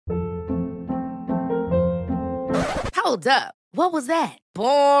Hold up. What was that?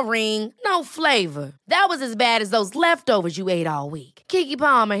 Boring. No flavor. That was as bad as those leftovers you ate all week. Keke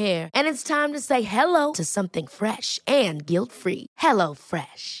Palmer here, and it's time to say hello to something fresh and guilt-free. Hello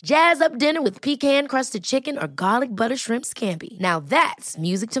Fresh. Jazz up dinner with pecan-crusted chicken or garlic butter shrimp scampi. Now that's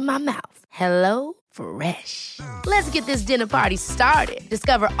music to my mouth. Hello Fresh. Let's get this dinner party started.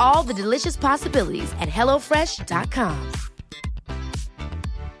 Discover all the delicious possibilities at hellofresh.com.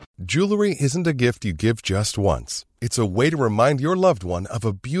 Jewelry isn't a gift you give just once. It's a way to remind your loved one of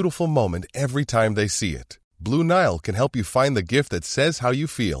a beautiful moment every time they see it. Blue Nile can help you find the gift that says how you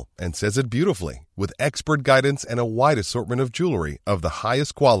feel and says it beautifully, with expert guidance and a wide assortment of jewelry of the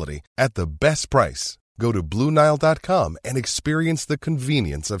highest quality at the best price. Go to BlueNile.com and experience the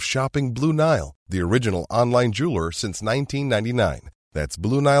convenience of shopping Blue Nile, the original online jeweler since 1999. That's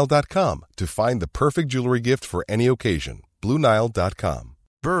BlueNile.com to find the perfect jewelry gift for any occasion. BlueNile.com.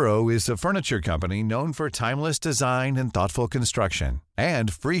 Burrow is a furniture company known for timeless design and thoughtful construction,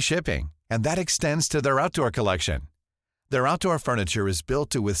 and free shipping, and that extends to their outdoor collection. Their outdoor furniture is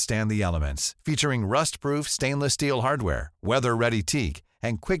built to withstand the elements, featuring rust-proof stainless steel hardware, weather-ready teak,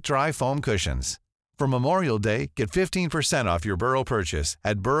 and quick-dry foam cushions. For Memorial Day, get 15% off your Burrow purchase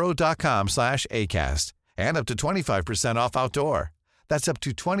at burrow.com/ACAST, and up to 25% off outdoor. That's up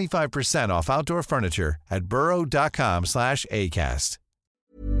to 25% off outdoor furniture at burrow.com/ACAST.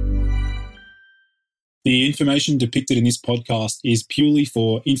 The information depicted in this podcast is purely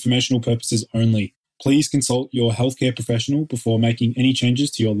for informational purposes only. Please consult your healthcare professional before making any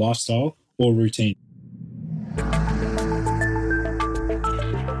changes to your lifestyle or routine.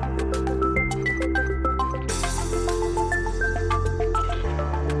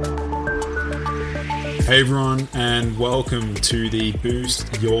 Hey everyone, and welcome to the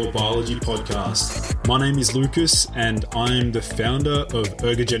Boost Your Biology podcast. My name is Lucas, and I'm the founder of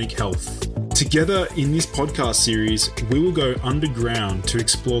Ergogenic Health. Together in this podcast series, we will go underground to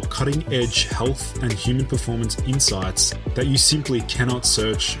explore cutting-edge health and human performance insights that you simply cannot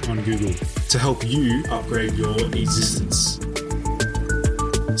search on Google to help you upgrade your existence.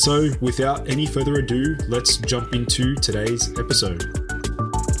 So, without any further ado, let's jump into today's episode.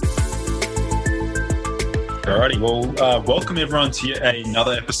 Alrighty, well, welcome everyone to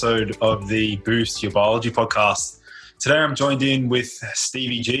another episode of the Boost Your Biology podcast. Today I'm joined in with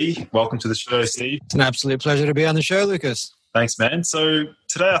Stevie G. Welcome to the show, Steve. It's an absolute pleasure to be on the show, Lucas. Thanks, man. So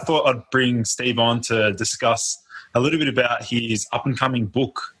today I thought I'd bring Steve on to discuss a little bit about his up-and-coming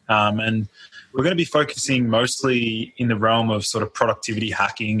book. And we're going to be focusing mostly in the realm of sort of productivity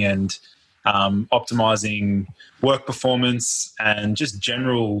hacking and optimizing work performance and just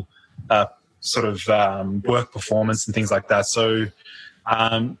general work performance and things like that. So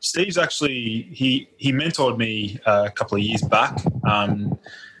Steve's actually, he mentored me a couple of years back and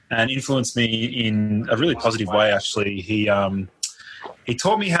influenced me in a really positive way, actually. He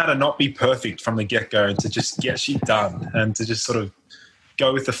taught me how to not be perfect from the get-go and to just get shit done and to just sort of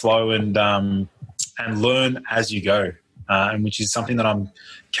go with the flow and learn as you go, and which is something that I'm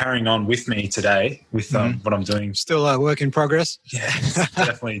carrying on with me today with what I'm doing. Still a work in progress? Yeah,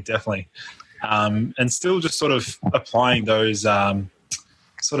 definitely. And still just sort of applying those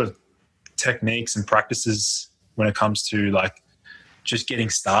sort of techniques and practices when it comes to like just getting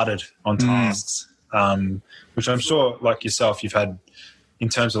started on tasks, which I'm sure like yourself, you've had in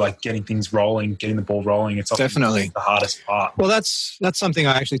terms of like getting things rolling, getting the ball rolling. It's often definitely the hardest part. Well, that's something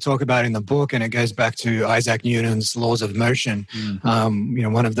I actually talk about in the book, and it goes back to Isaac Newton's laws of motion.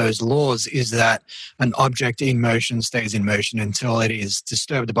 One of those laws is that an object in motion stays in motion until it is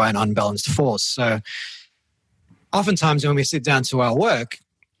disturbed by an unbalanced force. So oftentimes when we sit down to our work,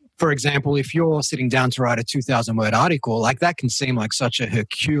 for example, if you're sitting down to write a 2,000-word article, like that can seem like such a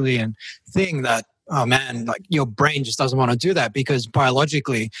Herculean thing that, oh man, like your brain just doesn't want to do that, because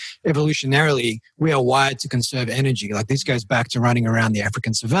biologically, evolutionarily, we are wired to conserve energy. Like this goes back to running around the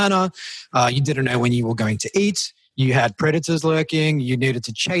African savannah. You didn't know when you were going to eat. You had predators lurking. You needed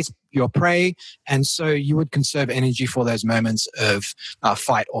to chase your prey. And so you would conserve energy for those moments of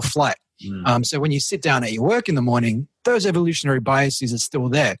fight or flight. So when you sit down at your work in the morning, those evolutionary biases are still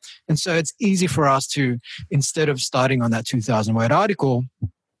there. And so it's easy for us to, instead of starting on that 2,000-word article,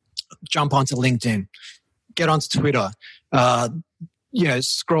 jump onto LinkedIn, get onto Twitter,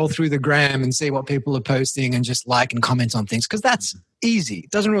 scroll through the gram and see what people are posting and just like and comment on things, because that's easy.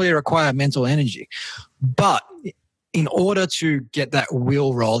 It doesn't really require mental energy. But in order to get that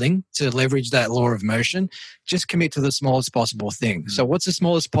wheel rolling, to leverage that law of motion, just commit to the smallest possible thing. So what's the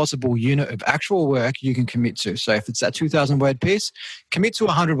smallest possible unit of actual work you can commit to? So if it's that 2,000-word piece, commit to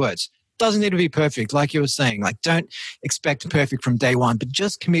 100 words. Doesn't need to be perfect, like you were saying. Like, don't expect perfect from day one, but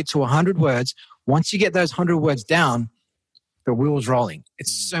just commit to 100 words. Once you get those 100 words down, the wheel's rolling.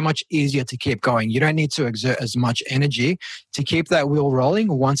 It's so much easier to keep going. You don't need to exert as much energy to keep that wheel rolling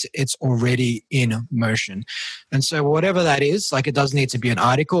once it's already in motion. And so whatever that is, like, it doesn't need to be an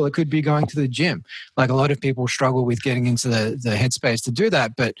article. It could be going to the gym. Like, a lot of people struggle with getting into the headspace to do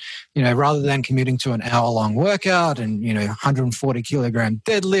that. But, rather than commuting to an hour-long workout and, 140 kilogram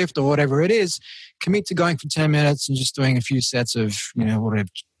deadlift or whatever it is, commit to going for 10 minutes and just doing a few sets of, whatever,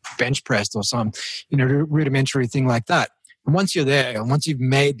 bench press or some, rudimentary thing like that. And once you're there, and once you've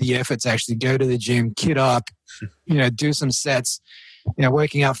made the effort to actually go to the gym, kit up, do some sets,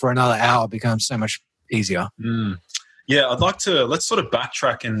 working out for another hour becomes so much easier. Yeah, let's sort of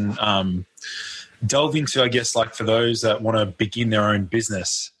backtrack and delve into, I guess, like, for those that want to begin their own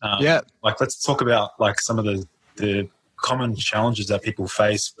business. Like, let's talk about, like, some of the common challenges that people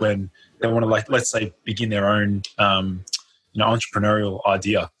face when they want to, like, let's say, begin their own, entrepreneurial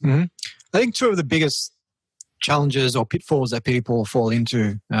idea. Mm-hmm. I think two of the biggest challenges or pitfalls that people fall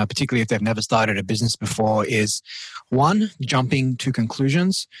into, particularly if they've never started a business before, is one, jumping to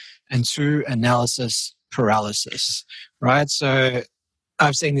conclusions, and two, analysis paralysis, right? So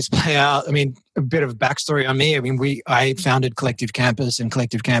I've seen this play out. I mean, a bit of backstory on me. I founded Collective Campus, and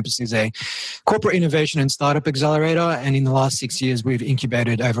Collective Campus is a corporate innovation and startup accelerator. And in the last 6 years, we've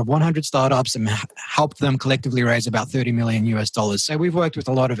incubated over 100 startups and helped them collectively raise about $30 million US. So we've worked with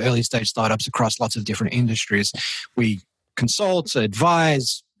a lot of early stage startups across lots of different industries. We consult,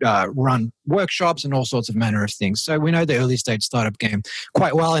 advise, run workshops and all sorts of manner of things. So we know the early stage startup game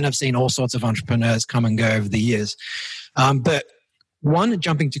quite well, and I've seen all sorts of entrepreneurs come and go over the years. But one,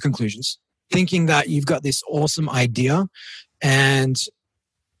 jumping to conclusions, thinking that you've got this awesome idea and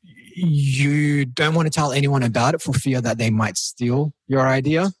you don't want to tell anyone about it for fear that they might steal your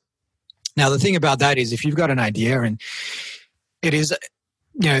idea. Now, the thing about that is, if you've got an idea and it is,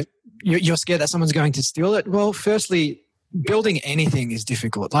 you're scared that someone's going to steal it. Well, firstly, building anything is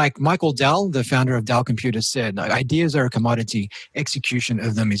difficult. Like Michael Dell, the founder of Dell Computers, said, ideas are a commodity, execution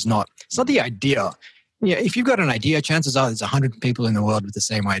of them is not. It's not the idea. Yeah, if you've got an idea, chances are there's 100 people in the world with the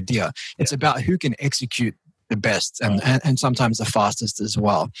same idea. It's about who can execute the best and sometimes the fastest as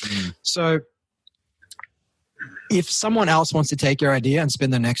well. So if someone else wants to take your idea and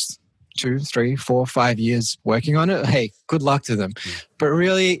spend the next 2, 3, 4, 5 years working on it, hey, good luck to them. But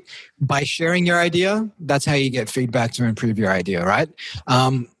really, by sharing your idea, that's how you get feedback to improve your idea, right?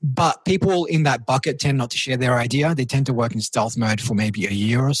 But people in that bucket tend not to share their idea. They tend to work in stealth mode for maybe a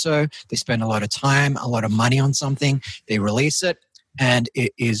year or so. They spend a lot of time, a lot of money on something. They release it, and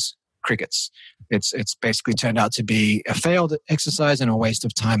it is crickets. It's basically turned out to be a failed exercise and a waste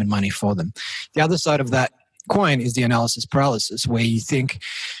of time and money for them. The other side of that coin is the analysis paralysis, where you think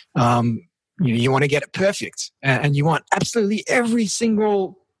you want to get it perfect and you want absolutely every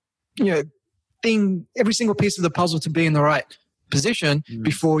single thing, every single piece of the puzzle to be in the right position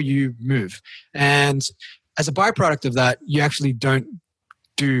before you move. And as a byproduct of that, you actually don't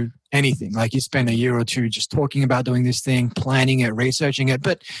do anything. Like, you spend a year or two just talking about doing this thing, planning it, researching it.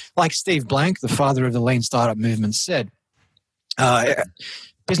 But like Steve Blank, the father of the lean startup movement, said,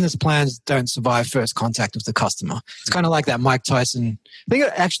 business plans don't survive first contact with the customer. It's kind of like that Mike Tyson. I think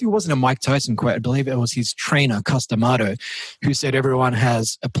it actually wasn't a Mike Tyson quote. I believe it was his trainer, Customato, who said everyone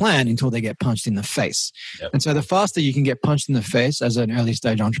has a plan until they get punched in the face. Yep. And so the faster you can get punched in the face as an early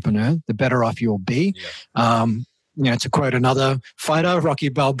stage entrepreneur, the better off you'll be. Yep. To quote another fighter, Rocky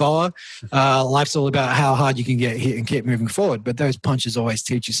Balboa, life's all about how hard you can get hit and keep moving forward. But those punches always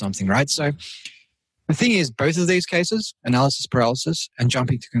teach you something, right? So the thing is, both of these cases, analysis paralysis and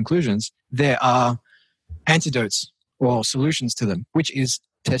jumping to conclusions, there are antidotes or solutions to them, which is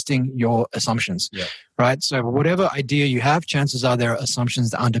testing your assumptions, right? So whatever idea you have, chances are there are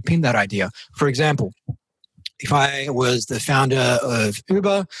assumptions that underpin that idea. For example, if I was the founder of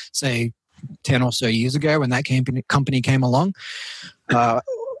Uber, say 10 or so years ago when that company came along, what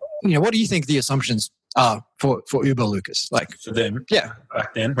do you think the assumptions are for Uber, Lucas? Like, for them,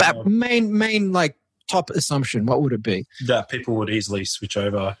 back then, that main like top assumption, what would it be? That people would easily switch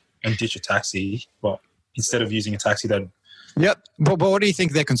over and ditch a taxi. Well, instead of using a taxi, they'd... Yep. But what do you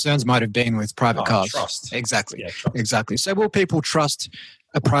think their concerns might have been with private cars? Trust. Exactly. Yeah, trust. Exactly. So will people trust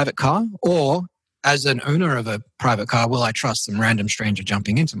a private car, or as an owner of a private car, will I trust some random stranger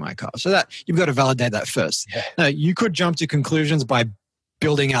jumping into my car? So that you've got to validate that first. Yeah. Now, you could jump to conclusions by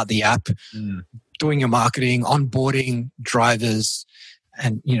building out the app, doing your marketing, onboarding drivers,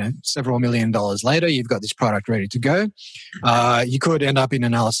 and several $1 million later, you've got this product ready to go. You could end up in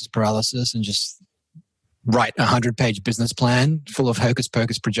analysis paralysis and just write a 100-page business plan full of hocus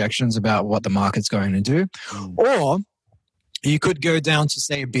pocus projections about what the market's going to do. Or you could go down to,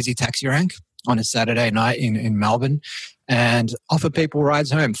 say, a busy taxi rank on a Saturday night in Melbourne and offer people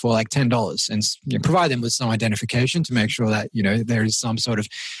rides home for like $10 and provide them with some identification to make sure that, there is some sort of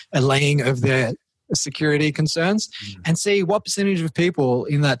allaying of their security concerns and see what percentage of people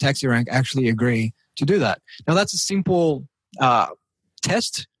in that taxi rank actually agree to do that. Now, that's a simple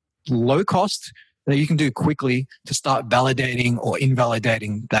test, low cost, that you can do quickly to start validating or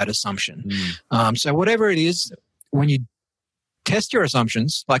invalidating that assumption. So whatever it is, when you test your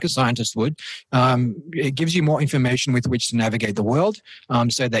assumptions like a scientist would, it gives you more information with which to navigate the world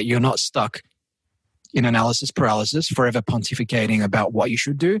so that you're not stuck in analysis paralysis, forever pontificating about what you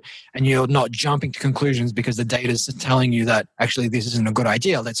should do, and you're not jumping to conclusions because the data is telling you that actually this isn't a good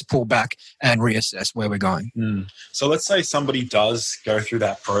idea. Let's pull back and reassess where we're going. So let's say somebody does go through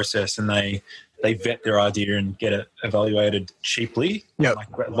that process and they vet their idea and get it evaluated cheaply, like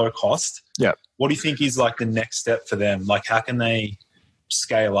at low cost. What do you think is like the next step for them? Like how can they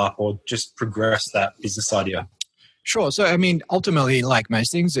scale up or just progress that business idea? Sure. So, I mean, ultimately, like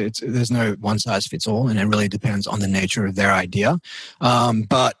most things, there's no one size fits all, and it really depends on the nature of their idea.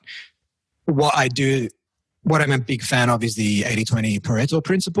 But what I'm a big fan of is the 80-20 Pareto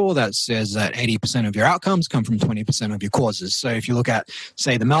principle that says that 80% of your outcomes come from 20% of your causes. So if you look at,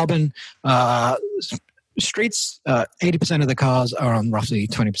 say, the Melbourne streets, 80% of the cars are on roughly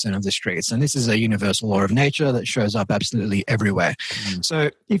 20% of the streets. And this is a universal law of nature that shows up absolutely everywhere. So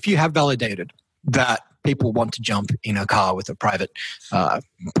if you have validated that people want to jump in a car with a private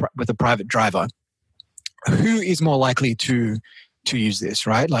driver, who is more likely to use this,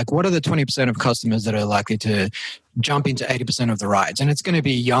 right? Like, what are the 20% of customers that are likely to jump into 80% of the rides? And it's going to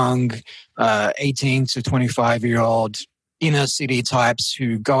be young, 18 to 25-year-old inner city types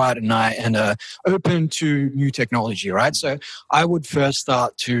who go out at night and are open to new technology, right? So I would first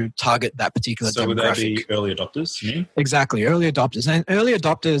start to target that particular demographic. So would they be early adopters? Exactly, early adopters. And early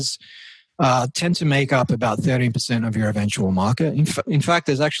adopters tend to make up about 13% of your eventual market. In fact,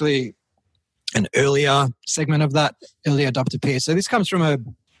 there's actually an earlier segment of that early adopter piece. So this comes from a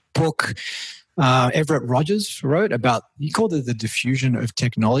book Everett Rogers wrote about, he called it the diffusion of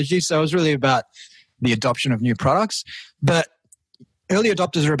technology. So it was really about the adoption of new products. But early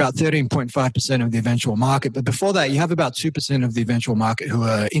adopters are about 13.5% of the eventual market. But before that, you have about 2% of the eventual market who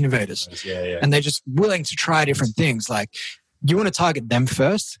are innovators. And they're just willing to try different things. Like, you want to target them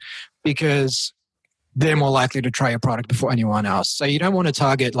first because they're more likely to try your product before anyone else. So you don't want to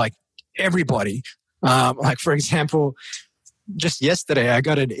target like everybody. Like, for example, just yesterday, I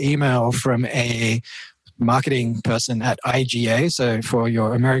got an email from a marketing person at IGA. So for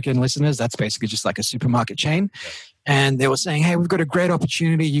your American listeners, that's basically just like a supermarket chain. And they were saying, hey, we've got a great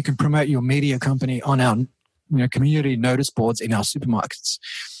opportunity. You can promote your media company on our community notice boards in our supermarkets.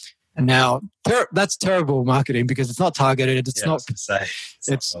 And now that's terrible marketing because it's not targeted.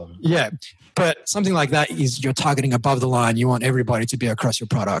 But something like that is you're targeting above the line. You want everybody to be across your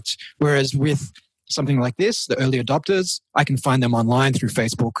product. Whereas with something like this, the early adopters, I can find them online through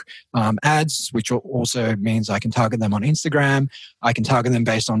Facebook ads, which also means I can target them on Instagram. I can target them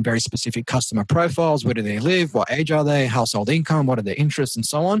based on very specific customer profiles. Where do they live? What age are they? Household income? What are their interests? And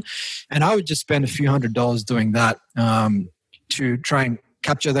so on. And I would just spend a few $100s doing that to try and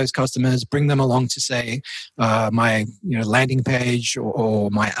capture those customers, bring them along to, say, my landing page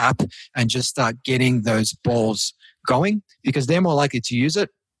or my app, and just start getting those balls going because they're more likely to use it.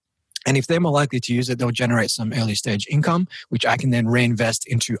 And if they're more likely to use it, they'll generate some early stage income, which I can then reinvest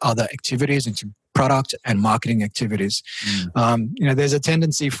into other activities, into product and marketing activities. There's a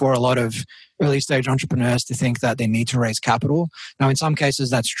tendency for a lot of early stage entrepreneurs to think that they need to raise capital. Now, in some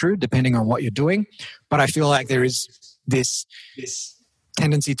cases, that's true, depending on what you're doing. But I feel like there is this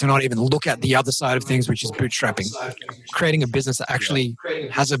tendency to not even look at the other side of things, which is bootstrapping, creating a business that actually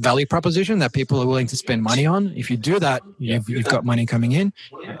has a value proposition that people are willing to spend money on. If you do that, you've got money coming in.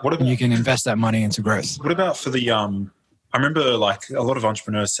 And you can invest that money into growth. What about for the I remember like a lot of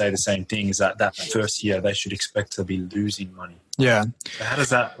entrepreneurs say the same thing, is that first year they should expect to be losing money. Yeah. So how does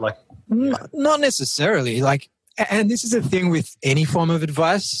that Not necessarily. And this is the thing with any form of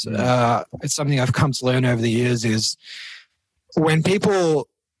advice. It's something I've come to learn over the years is when people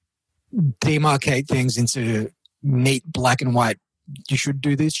demarcate things into neat black and white, you should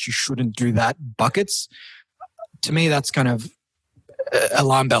do this, you shouldn't do that buckets, to me, that's kind of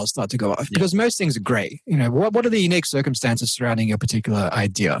alarm bells start to go off because most things are gray. What are the unique circumstances surrounding your particular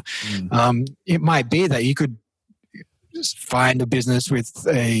idea? It might be that you could just find a business with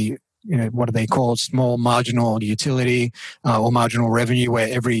a, what do they call small marginal utility or marginal revenue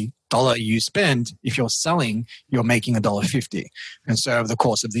where every dollar you spend, if you're selling, you're making $1.50. And so over the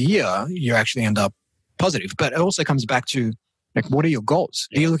course of the year, you actually end up positive. But it also comes back to Like, what are your goals?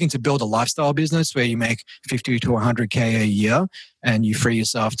 Are you looking to build a lifestyle business where you make 50 to 100K a year and you free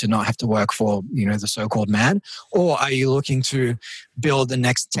yourself to not have to work for, the so-called man? Or are you looking to build the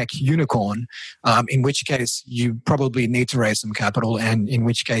next tech unicorn, in which case you probably need to raise some capital, and in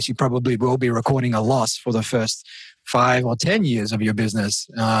which case you probably will be recording a loss for the first 5 or 10 years of your business.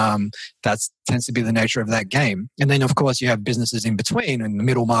 That tends to be the nature of that game. And then, of course, you have businesses in between in the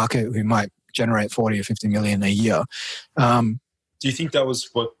middle market who might generate 40 or 50 million a year. Do you think that was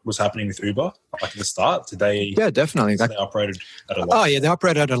what was happening with Uber, like at the start? Did they? Yeah, definitely. They operated at a loss? Oh, yeah, they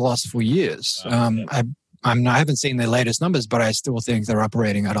operated at a loss for years. I haven't seen their latest numbers, but I still think they're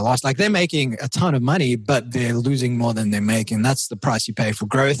operating at a loss. Like, they're making a ton of money, but they're losing more than they're making. That's the price you pay for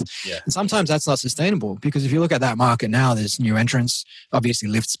growth. Yeah. And sometimes that's not sustainable, because if you look at that market now, there's new entrants. Obviously,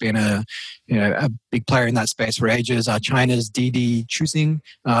 Lyft's been a big player in that space for ages. China's Didi Chuxing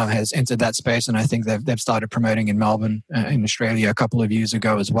has entered that space, and I think they've started promoting in Melbourne, in Australia, a couple of years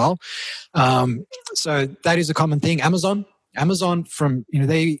ago as well. So that is a common thing. Amazon from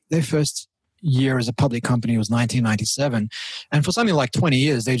their first year as a public company was 1997, and for something like 20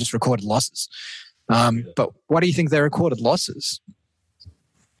 years they just recorded losses. But why do you think they recorded losses?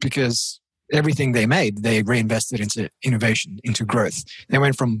 Because everything they made, they reinvested into innovation, into growth. They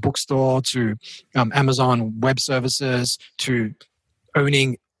went from bookstore to Amazon Web Services to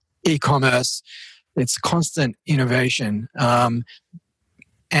owning e-commerce. It's constant innovation,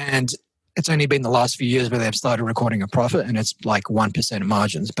 and it's only been the last few years where they've started recording a profit, and it's like 1%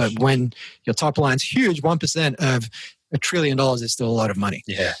 margins. But when your top line's huge, 1% of $1 trillion is still a lot of money.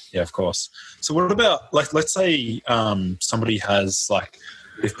 Yeah, of course. So what about, like, let's say somebody has, like,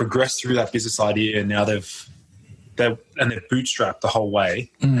 they've progressed through that business idea, and now they've bootstrapped the whole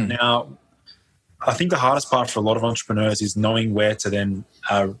way. Now, I think the hardest part for a lot of entrepreneurs is knowing where to then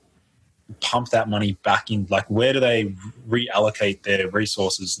pump that money back in. Like, where do they reallocate their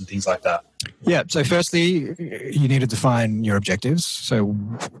resources and things like that? Yeah. So firstly, you need to define your objectives. So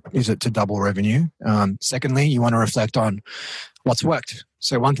is it to double revenue? Secondly, you want to reflect on what's worked.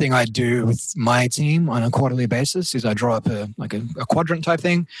 So one thing I do with my team on a quarterly basis is I draw up a quadrant type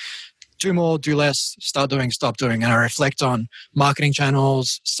thing. Do more, do less, start doing, stop doing. And I reflect on marketing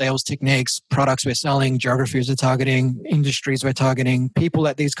channels, sales techniques, products we're selling, geographies we're targeting, industries we're targeting, people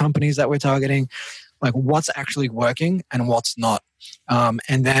at these companies that we're targeting, like what's actually working and what's not.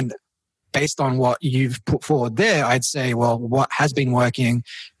 And then based on what you've put forward there, I'd say, well, what has been working?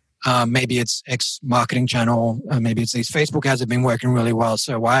 Maybe it's X marketing channel. Maybe it's these Facebook ads have been working really well.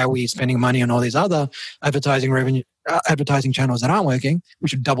 So why are we spending money on all these other advertising channels that aren't working? We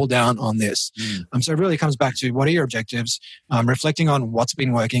should double down on this. So it really comes back to, what are your objectives? Reflecting on what's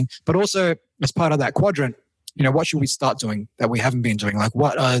been working, but also as part of that quadrant, what should we start doing that we haven't been doing? Like,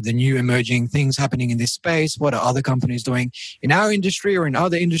 what are the new emerging things happening in this space? What are other companies doing in our industry or in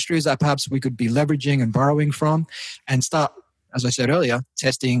other industries that perhaps we could be leveraging and borrowing from, and start, as I said earlier,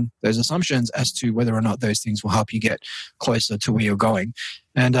 testing those assumptions as to whether or not those things will help you get closer to where you're going.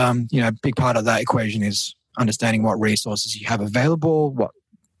 And, a big part of that equation is understanding what resources you have available, what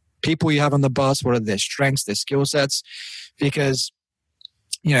people you have on the bus, what are their strengths, their skill sets, because,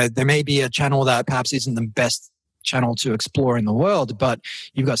 there may be a channel that perhaps isn't the best channel to explore in the world, but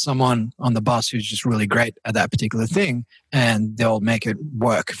you've got someone on the bus who's just really great at that particular thing, and they'll make it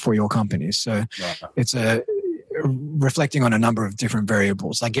work for your company. So it's reflecting on a number of different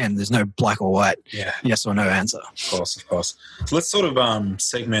variables. Again, there's no black or white, yes or no answer. Of course. So let's sort of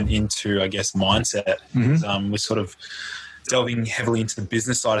segment into, I guess, mindset. We're sort of delving heavily into the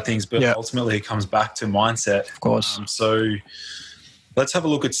business side of things, but ultimately it comes back to mindset. Of course. So let's have a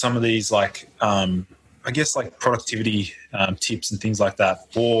look at some of these, like, I guess, like productivity tips and things like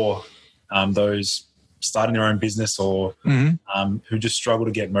that for those starting their own business or who just struggle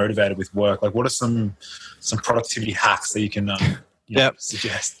to get motivated with work. Like, what are some productivity hacks that you can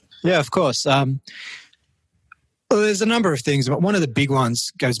suggest? Yeah, of course. Well, there's a number of things, but one of the big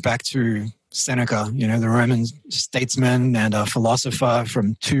ones goes back to Seneca, the Roman statesman and a philosopher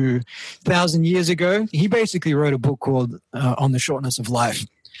from 2,000 years ago. He basically wrote a book called On the Shortness of Life.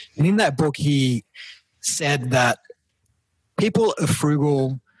 And in that book, he said that people are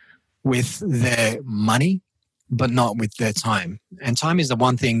frugal with their money, but not with their time. And time is the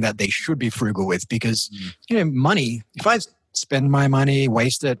one thing that they should be frugal with, because, money, if I spend my money,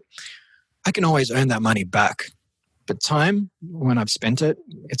 waste it, I can always earn that money back. But time, when I've spent it,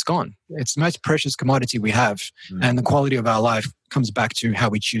 it's gone. It's the most precious commodity we have. And the quality of our life comes back to how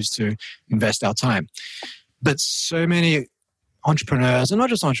we choose to invest our time. But so many entrepreneurs, and not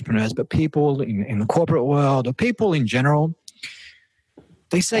just entrepreneurs, but people in the corporate world or people in general,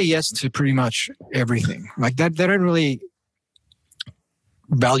 they say yes to pretty much everything. Like that, they don't really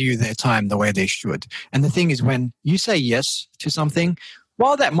value their time the way they should. And the thing is, when you say yes to something,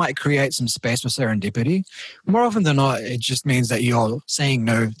 while that might create some space for serendipity, more often than not, it just means that you're saying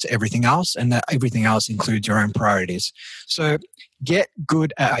no to everything else, and that everything else includes your own priorities. So get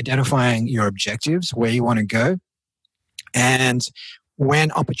good at identifying your objectives, where you want to go. And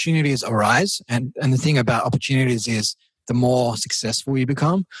when opportunities arise, and the thing about opportunities is the more successful you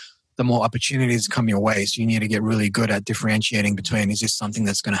become, the more opportunities come your way. So you need to get really good at differentiating between, is this something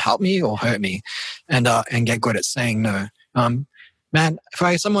that's going to help me or hurt me? And get good at saying no. Man,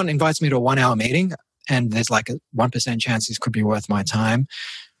 if someone invites me to a 1 hour meeting and there's like a 1% chance this could be worth my time,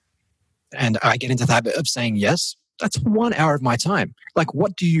 and I get into the habit of saying yes, that's 1 hour of my time. Like,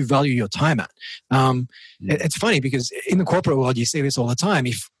 what do you value your time at? It's funny because in the corporate world, you see this all the time.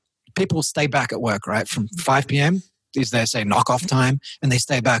 If people stay back at work, right, from 5 p.m., is they say knock-off time, and they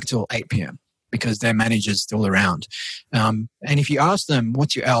stay back till 8 p.m. because their manager's still around. And if you ask them,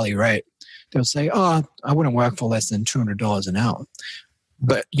 what's your hourly rate? They'll say, I wouldn't work for less than $200 an hour.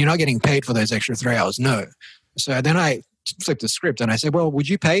 But you're not getting paid for those extra 3 hours. No. So then I flip the script and I say, well, would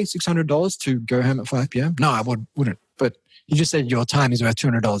you pay $600 to go home at 5 p.m.? No, I wouldn't. But you just said your time is worth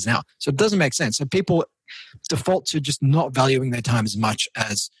 $200 an hour. So it doesn't make sense. So people default to just not valuing their time as much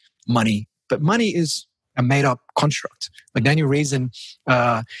as money. But money is a made-up construct. Like Daniel Reason,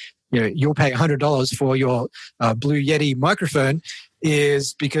 you'll pay $100 for your Blue Yeti microphone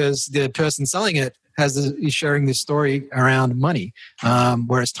is because the person selling it is sharing this story around money,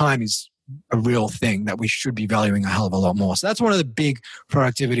 whereas time is a real thing that we should be valuing a hell of a lot more. So that's one of the big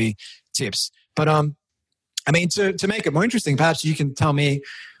productivity tips. But to make it more interesting, perhaps you can tell me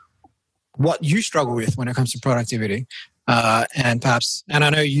what you struggle with when it comes to productivity. And I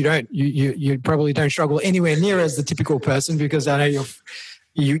know you probably don't struggle anywhere near as the typical person, because I know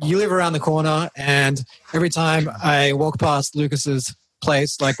you live around the corner, and every time I walk past Lucas's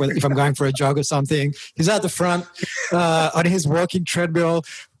place, like if I'm going for a jog or something, he's out the front on his walking treadmill,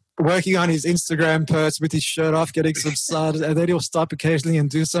 working on his Instagram post with his shirt off, getting some sun, and then he'll stop occasionally and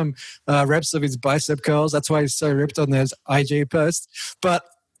do some reps of his bicep curls. That's why he's so ripped on those IG posts. But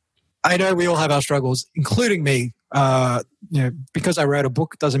I know we all have our struggles, including me. Because I wrote a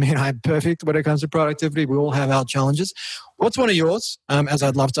book doesn't mean I'm perfect when it comes to productivity. We all have our challenges. What's one of yours? As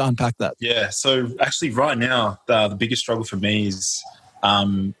I'd love to unpack that. Yeah. So actually right now, the biggest struggle for me is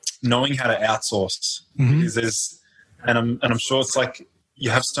knowing how to outsource. Mm-hmm. Because I'm sure it's like you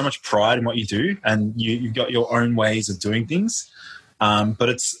have so much pride in what you do, and you've got your own ways of doing things. But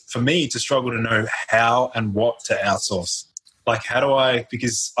it's, for me, to struggle to know how and what to outsource. Like, how do I,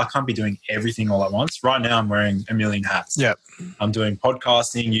 because I can't be doing everything all at once. Right now I'm wearing a million hats. Yep. I'm doing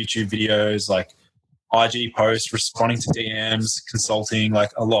podcasting, YouTube videos, like IG posts, responding to DMs, consulting,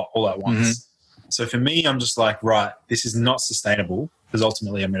 like a lot all at once. Mm-hmm. So for me, I'm just like, right, this is not sustainable, because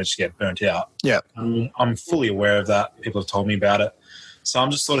ultimately I'm going to just get burnt out. Yeah. I'm fully aware of that. People have told me about it. So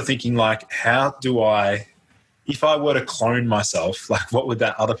I'm just sort of thinking, like, how do I, if I were to clone myself, like, what would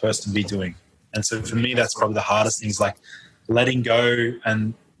that other person be doing? And so for me, that's probably the hardest thing, is like letting go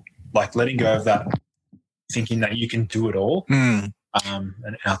of that thinking that you can do it all, and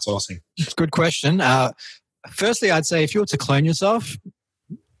outsourcing. It's a good question. Firstly, I'd say if you were to clone yourself,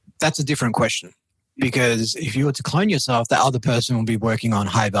 that's a different question. Because if you were to clone yourself, that other person will be working on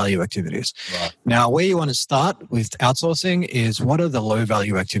high-value activities. Right. Now, where you want to start with outsourcing is, what are the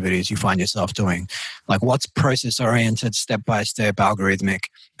low-value activities you find yourself doing? Like, what's process-oriented, step-by-step, algorithmic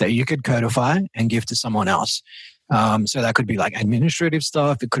that you could codify and give to someone else? So that could be like administrative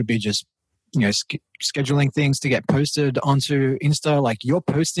stuff. It could be just, scheduling things to get posted onto Insta. Like, you're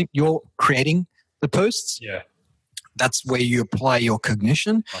creating the posts. Yeah. That's where you apply your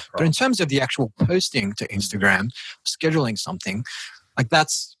cognition. Right. But in terms of the actual posting to Instagram, scheduling something, like,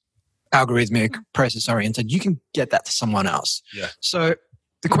 that's algorithmic, process-oriented. You can get that to someone else. Yeah. So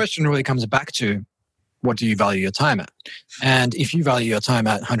the question really comes back to, what do you value your time at? And if you value your time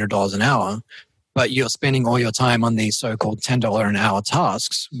at $100 an hour, but you're spending all your time on these so-called $10 an hour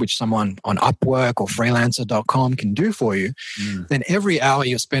tasks, which someone on Upwork or freelancer.com can do for you, then every hour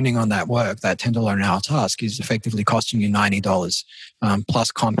you're spending on that work, that $10 an hour task, is effectively costing you $90,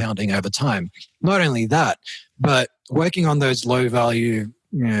 plus compounding over time. Not only that, but working on those low-value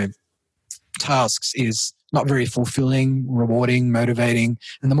tasks is not very fulfilling, rewarding, motivating.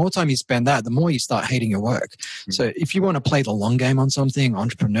 And the more time you spend that, the more you start hating your work. So if you want to play the long game on something,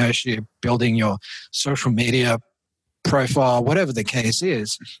 entrepreneurship, building your social media profile, whatever the case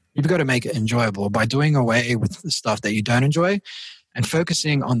is, you've got to make it enjoyable by doing away with the stuff that you don't enjoy and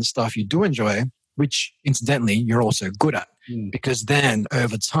focusing on the stuff you do enjoy, which incidentally you're also good at. Because then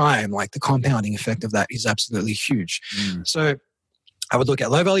over time, like, the compounding effect of that is absolutely huge. So I would look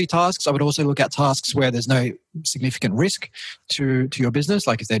at low value tasks. I would also look at tasks where there's no significant risk to your business.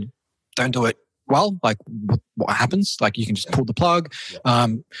 Like if they don't do it well, like what happens? Like you can just pull the plug.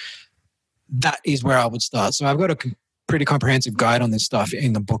 That is where I would start. So I've got a pretty comprehensive guide on this stuff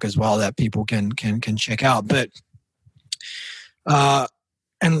in the book as well that people can check out. But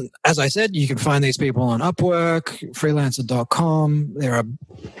and as I said, you can find these people on Upwork, freelancer.com.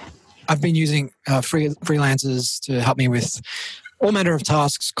 I've been using freelancers to help me with all manner of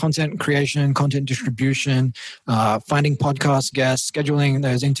tasks: content creation, content distribution, finding podcast guests, scheduling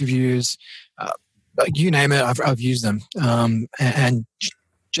those interviews. You name it, I've used them, and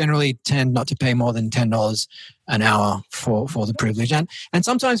generally tend not to pay more than $10 an hour for the privilege. And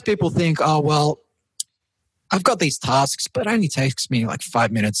sometimes people think, oh, well, I've got these tasks, but it only takes me like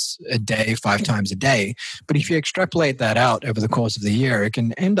 5 minutes a day, 5 times a day. But if you extrapolate that out over the course of the year, it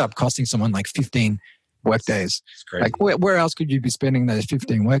can end up costing someone like 15 work days. Like where else could you be spending those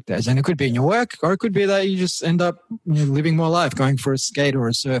 15 work days? And it could be in your work, or it could be that you just end up living more life, going for a skate or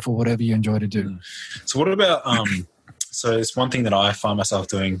a surf or whatever you enjoy to do. So what about, so it's one thing that I find myself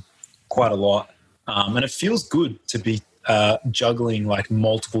doing quite a lot, and it feels good to be juggling like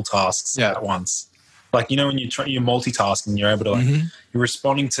multiple tasks at once. Like, when you're multitasking, you're able to you're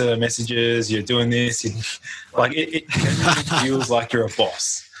responding to messages, you're doing this, it genuinely feels like you're a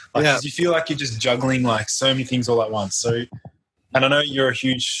boss. Like, 'cause you feel like you're just juggling like so many things all at once. So, and I know you're a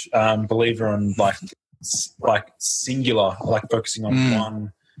huge believer on like singular, like focusing on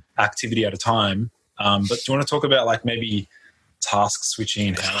one activity at a time. But do you want to talk about like maybe task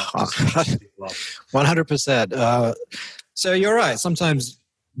switching? 100%. So you're right. Sometimes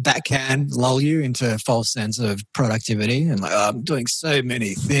that can lull you into a false sense of productivity and like, I'm doing so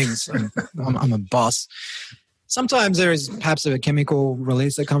many things. And I'm a boss. Sometimes there is perhaps a chemical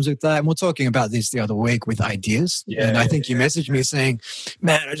release that comes with that. And we're talking about this the other week with ideas. And I think you messaged me saying,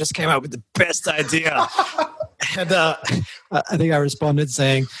 man, I just came up with the best idea. And I think I responded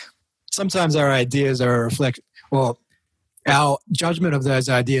saying, sometimes our ideas are a reflection, our judgment of those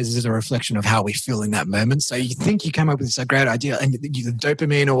ideas is a reflection of how we feel in that moment. So you think you come up with this great idea and the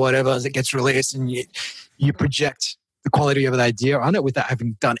dopamine or whatever as it gets released, and you project the quality of the idea on it without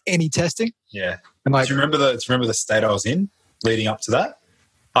having done any testing. Yeah. And like, do you remember the state I was in leading up to that?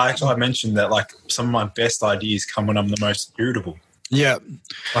 I mentioned that like some of my best ideas come when I'm the most irritable. Yeah.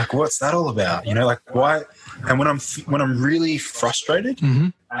 Like, what's that all about? Like why? And when I'm really frustrated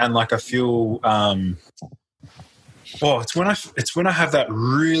and like I feel, it's when I have that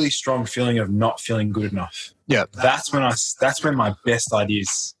really strong feeling of not feeling good enough. Yeah. That's when my best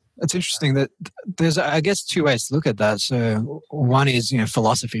ideas. It's interesting that there's, I guess, 2 ways to look at that. So one is,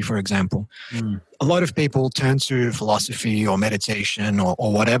 philosophy, for example. A lot of people turn to philosophy or meditation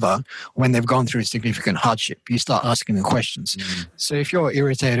or whatever when they've gone through significant hardship. You start asking the questions. So if you're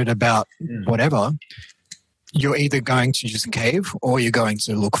irritated about whatever, you're either going to just cave or you're going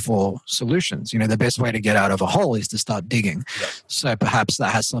to look for solutions. The best way to get out of a hole is to start digging. Yeah. So perhaps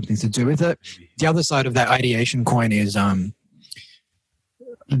that has something to do with it. The other side of that ideation coin is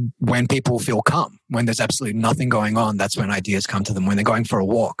when people feel calm, when there's absolutely nothing going on, that's when ideas come to them, when they're going for a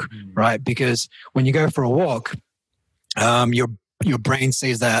walk, right? Because when you go for a walk, your brain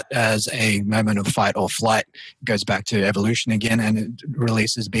sees that as a moment of fight or flight. It goes back to evolution again, and it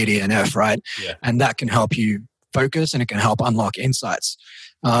releases BDNF, right? Yeah. And that can help you focus, and it can help unlock insights.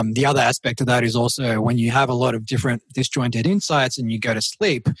 The other aspect of that is also when you have a lot of different disjointed insights and you go to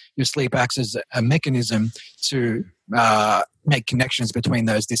sleep, your sleep acts as a mechanism to make connections between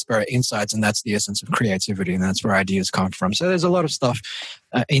those disparate insights, and that's the essence of creativity, and that's where ideas come from. So there's a lot of stuff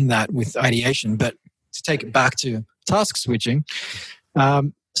in that with ideation, but to take it back to task switching.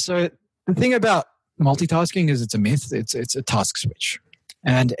 So the thing about multitasking is it's a myth. It's a task switch.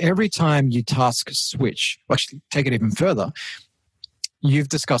 And every time you task switch, actually take it even further, you've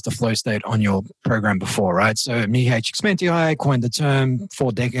discussed the flow state on your program before, right? So Mihaly Csikszentmihalyi coined the term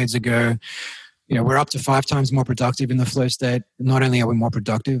 4 decades ago. We're up to 5 times more productive in the flow state. Not only are we more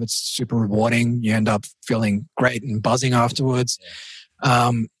productive, it's super rewarding. You end up feeling great and buzzing afterwards.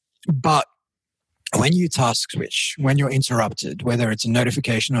 But when you task switch, when you're interrupted, whether it's a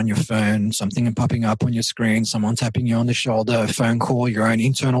notification on your phone, something popping up on your screen, someone tapping you on the shoulder, a phone call, your own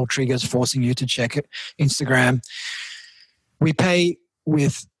internal triggers forcing you to check it, Instagram, we pay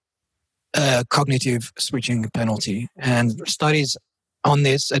with a cognitive switching penalty. And studies on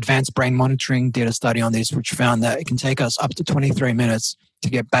this, Advanced Brain Monitoring did a study on this, which found that it can take us up to 23 minutes to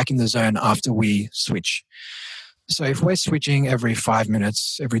get back in the zone after we switch. So if we're switching every 5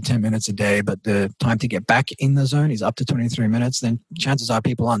 minutes, every 10 minutes a day, but the time to get back in the zone is up to 23 minutes, then chances are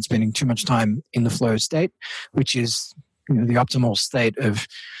people aren't spending too much time in the flow state, which is the optimal state of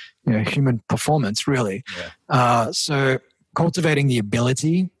human performance, really. So cultivating the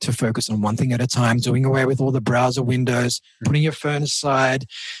ability to focus on one thing at a time, doing away with all the browser windows, putting your phone aside,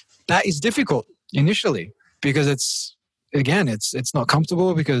 that is difficult initially because it's not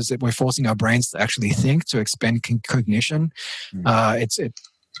comfortable because we're forcing our brains to actually think, to expand cognition. It's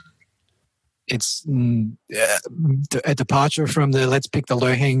a departure from the let's pick the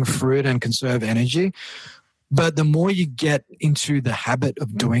low-hanging fruit and conserve energy. But the more you get into the habit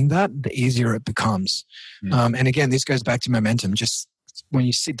of doing that, the easier it becomes. And again, this goes back to momentum. Just when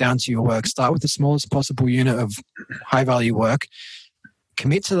you sit down to your work, start with the smallest possible unit of high-value work.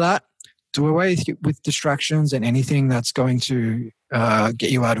 Commit to that. Do away with distractions and anything that's going to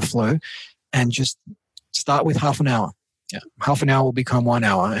get you out of flow. And just start with half an hour. Half an hour will become 1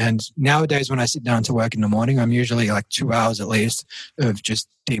 hour. And nowadays, when I sit down to work in the morning, I'm usually like 2 hours at least of just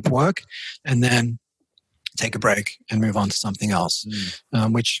deep work. And then take a break and move on to something else,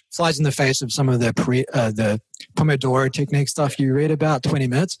 which flies in the face of some of the Pomodoro technique stuff you read about, 20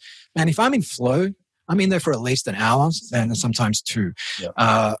 minutes. And if I'm in flow, I'm in there for at least an hour and sometimes 2.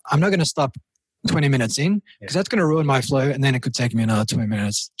 I'm not going to stop 20 minutes in because that's going to ruin my flow. And then it could take me another 20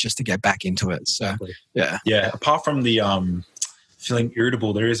 minutes just to get back into it. So, yeah. Apart from the feeling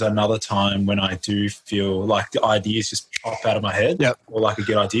irritable, there is another time when I do feel like the ideas just pop out of my head or like I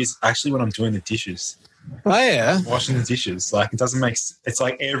get ideas. Actually, when I'm doing the dishes. Oh, yeah. Washing the dishes. Like, it doesn't make... It's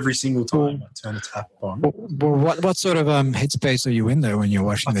like every single time I turn the tap on. Well, what sort of headspace are you in, though, when you're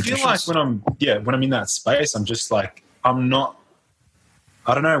washing the dishes? I feel like when I'm in that space, I'm just like... I'm not...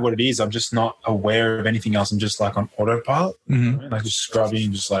 I don't know what it is. I'm just not aware of anything else. I'm just like on autopilot. Like just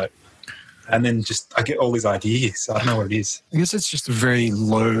scrubbing, just like... And then just... I get all these ideas. I don't know what it is. I guess it's just a very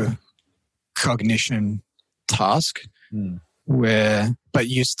low cognition task. But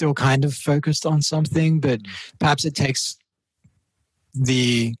you're still kind of focused on something, but perhaps it takes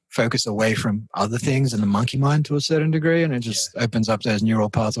the focus away from other things and the monkey mind to a certain degree, and it just opens up those neural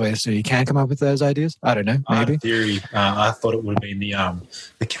pathways so you can come up with those ideas. I don't know, maybe. In theory, I thought it would have been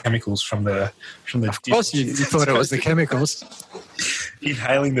the chemicals from the. Of course, you thought it was the chemicals.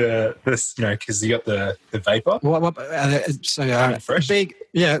 Inhaling because you got the vapor. What fresh.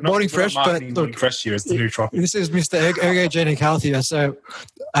 Morning fresh. But look, fresh here is the new tropic. This is Mr. Ergogenic Healthier. So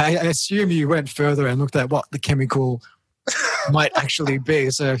I assume you went further and looked at what the chemical might actually be.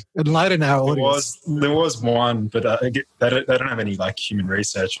 So enlighten our audience. There was one, but they don't have any like human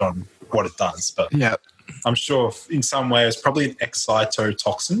research on what it does. But I'm sure in some way it's probably an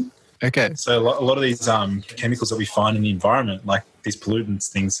excitotoxin. Okay. So a lot of these chemicals that we find in the environment, like these pollutants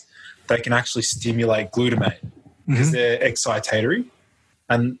things, they can actually stimulate glutamate because they're excitatory.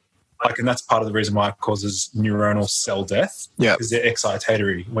 And that's part of the reason why it causes neuronal cell death. Because they're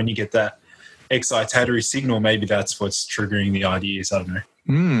excitatory. When you get that excitatory signal, maybe that's what's triggering the ideas. I don't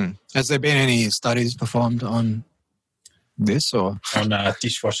know. Has there been any studies performed on this or on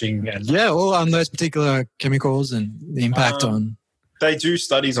dishwashing and or on those particular chemicals and the impact on? They do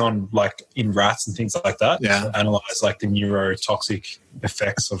studies on like in rats and things like that. To analyze like the neurotoxic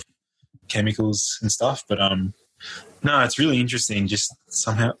effects of chemicals and stuff. But no, it's really interesting. Just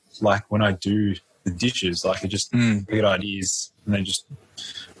somehow, like when I do the dishes, like I just get ideas, and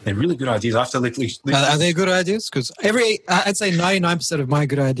they're really good ideas. I have to Are they good ideas? Because I'd say 99% of my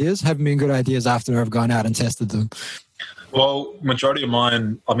good ideas haven't been good ideas after I've gone out and tested them. Well, majority of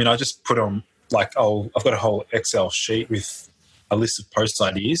mine, I mean, I just put on like I've got a whole Excel sheet with a list of post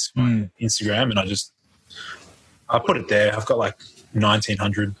ideas on Instagram, and I put it there. I've got like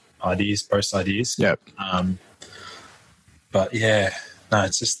 1,900 ideas, post ideas. But no,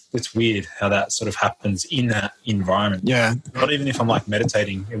 it's weird how that sort of happens in that environment. Not even if I'm like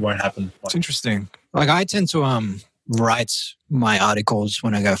meditating, it won't happen. It's interesting. Like I tend to write my articles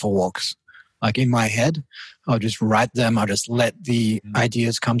when I go for walks. Like in my head, I'll just write them. I'll just let the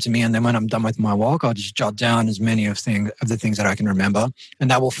ideas come to me. And then when I'm done with my walk, I'll just jot down as many of the things that I can remember.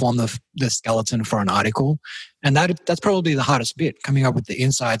 And that will form the skeleton for an article. And that's probably the hardest bit, coming up with the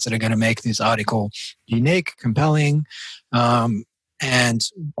insights that are going to make this article unique, compelling. And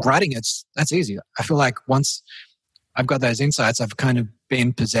writing that's easy. I feel like once I've got those insights, I've kind of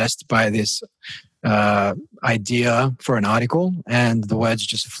been possessed by this idea for an article, and the words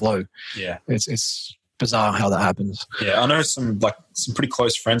just flow. It's bizarre how that happens. I know some pretty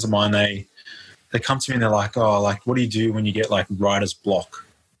close friends of mine. They come to me and they're like, "Oh, like what do you do when you get like writer's block?"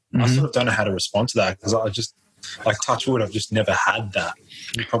 I sort of don't know how to respond to that because I just like touch wood. I've just never had that.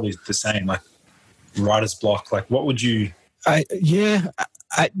 You're probably the same, like writer's block. Like, what would you? The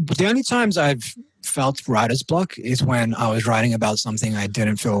only times I've felt writer's block is when I was writing about something I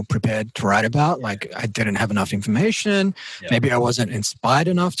didn't feel prepared to write about. Like I didn't have enough information. Yeah. Maybe I wasn't inspired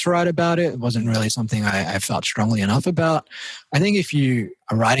enough to write about it. It wasn't really something I felt strongly enough about. I think if you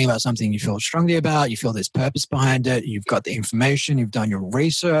are writing about something you feel strongly about, you feel there's purpose behind it, you've got the information, you've done your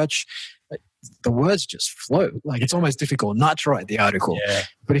research, the words just flow. Like it's almost difficult not to write the article. Yeah.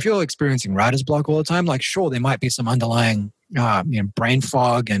 But if you're experiencing writer's block all the time, like sure, there might be some underlying brain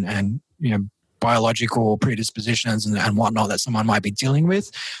fog and biological predispositions and whatnot that someone might be dealing with.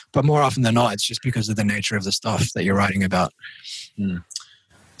 But more often than not, it's just because of the nature of the stuff that you're writing about.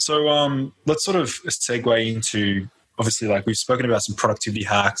 So let's sort of segue into, obviously, like we've spoken about some productivity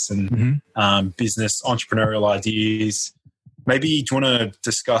hacks and business entrepreneurial ideas. Maybe do you want to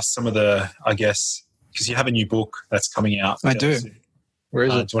discuss some of the, I guess, because you have a new book that's coming out. I do. Where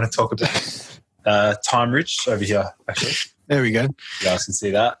is it? Do you want to talk about Time Rich over here, actually? There we go. You guys can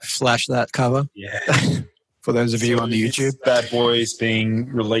see that. Flash that cover. Yeah. For those of you on the YouTube. Bad Boys being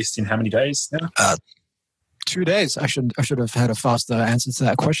released in how many days now? 2 days. I should have had a faster answer to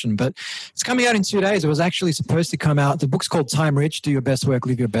that question, but it's coming out in 2 days. It was actually supposed to come out. The book's called Time Rich, Do Your Best Work,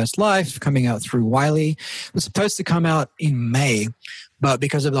 Live Your Best Life, coming out through Wiley. It was supposed to come out in May, but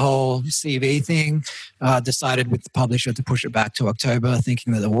because of the whole CV thing, decided with the publisher to push it back to October,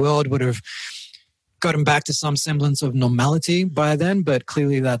 thinking that the world would have gotten back to some semblance of normality by then, but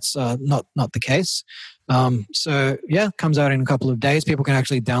clearly that's not the case. So yeah, comes out in a couple of days. People can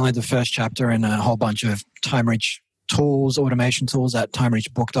actually download the first chapter and a whole bunch of Time Rich tools, automation tools at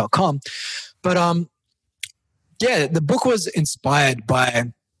timerichbook.com. But yeah, the book was inspired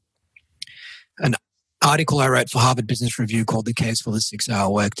by an article I wrote for Harvard Business Review called The Case for the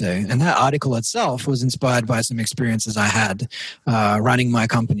 6-Hour Workday. And that article itself was inspired by some experiences I had running my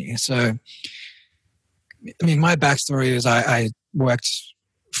company. So, I mean, my backstory is I worked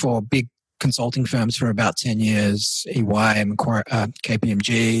for big consulting firms for about 10 years, EY,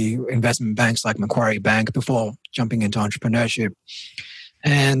 KPMG, investment banks like Macquarie Bank before jumping into entrepreneurship.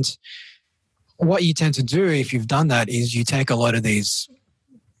 And what you tend to do if you've done that is you take a lot of these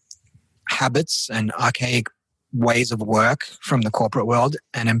habits and archaic ways of work from the corporate world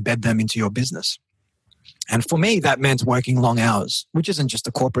and embed them into your business. And for me, that meant working long hours, which isn't just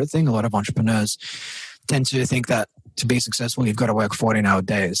a corporate thing. A lot of entrepreneurs tend to think that to be successful, you've got to work 14-hour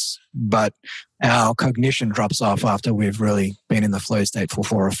days. But our cognition drops off after we've really been in the flow state for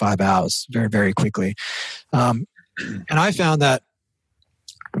 4 or 5 hours very, very quickly. And I found that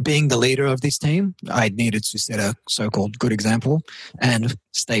being the leader of this team, I needed to set a so-called good example and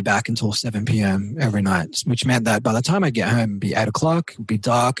stay back until 7 p.m. every night, which meant that by the time I get home, it'd be 8 o'clock, it'd be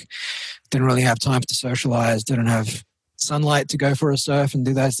dark, didn't really have time to socialize, didn't have sunlight to go for a surf and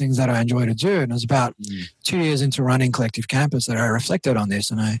do those things that I enjoy to do. And it was about 2 years into running Collective Campus that I reflected on this.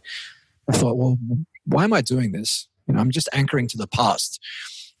 And I thought, well, why am I doing this? I'm just anchoring to the past.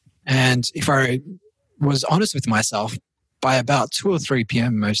 And if I was honest with myself, by about 2 or 3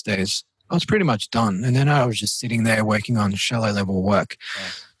 p.m. most days, I was pretty much done. And then I was just sitting there working on shallow level work. Yeah.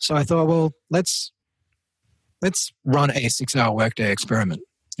 So I thought, well, let's run a 6-hour workday experiment.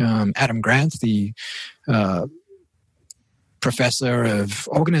 Adam Grant, the professor of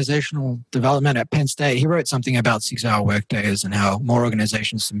organizational development at Penn State, he wrote something about 6-hour workdays and how more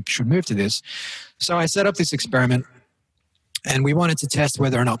organizations should move to this. So I set up this experiment, and we wanted to test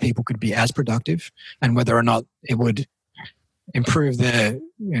whether or not people could be as productive and whether or not it would improve their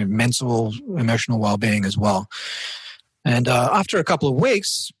mental, emotional well-being as well. And after a couple of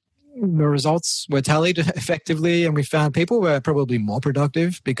weeks, the results were tallied effectively, and we found people were probably more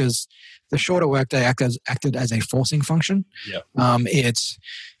productive because the shorter workday acted as a forcing function. Yep. It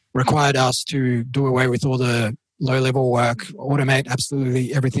required us to do away with all the low-level work, automate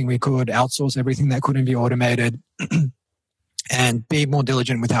absolutely everything we could, outsource everything that couldn't be automated, and be more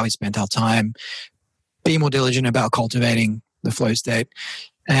diligent with how we spent our time, be more diligent about cultivating the flow state.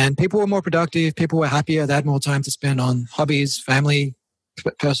 And people were more productive, people were happier, they had more time to spend on hobbies, family,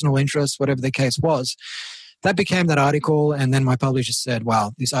 personal interests, whatever the case was. That became that article, and then my publisher said,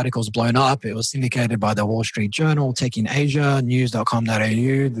 wow, this article's blown up. It was syndicated by the Wall Street Journal, Tech in Asia, news.com.au,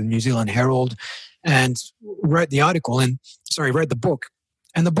 the New Zealand Herald, and wrote the book.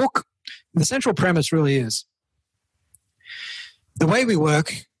 And the book, the central premise really is the way we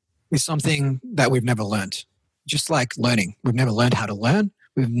work is something that we've never learned. Just like learning. We've never learned how to learn.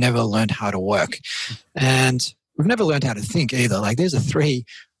 We've never learned how to work. And we've never learned how to think either. Like these are 3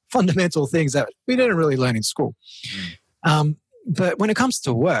 fundamental things that we didn't really learn in school. But when it comes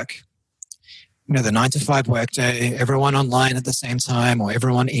to work, the 9-to-5 workday, everyone online at the same time or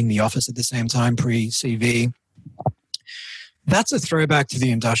everyone in the office at the same time pre-CV, that's a throwback to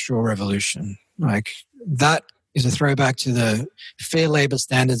the Industrial Revolution. Like that is a throwback to the Fair Labor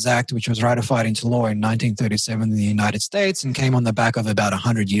Standards Act, which was ratified into law in 1937 in the United States and came on the back of about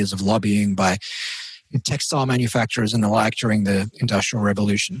 100 years of lobbying by textile manufacturers and the like during the Industrial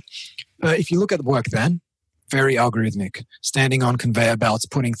Revolution. If you look at the work then, very algorithmic, standing on conveyor belts,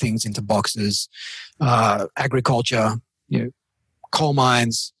 putting things into boxes, agriculture, coal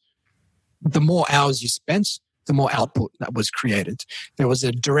mines. The more hours you spent, the more output that was created. There was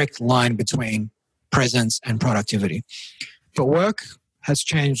a direct line between presence and productivity. But work has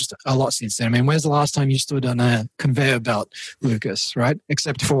changed a lot since then. I mean, where's the last time you stood on a conveyor belt, Lucas, right?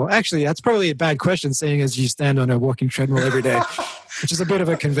 Except for, actually, that's probably a bad question, seeing as you stand on a walking treadmill every day, which is a bit of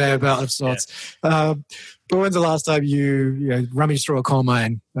a conveyor belt of sorts. Yeah. But when's the last time you rummaged through a coal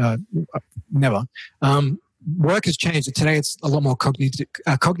mine? Never. Work has changed. Today, it's a lot more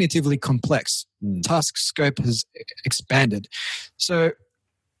cognitively complex. Task scope has expanded. So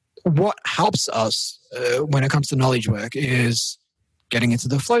what helps us when it comes to knowledge work is getting into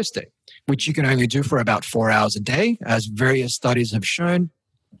the flow state, which you can only do for about 4 hours a day, as various studies have shown.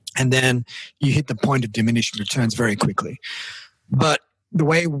 And then you hit the point of diminishing returns very quickly. But the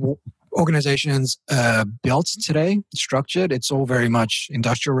way organizations are built today, structured, it's all very much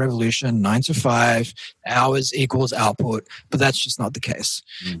industrial revolution, 9 to 5, hours equals output, but that's just not the case.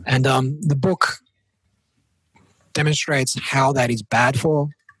 And the book demonstrates how that is bad for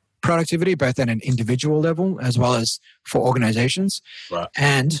productivity, both at an individual level as well as for organizations, right,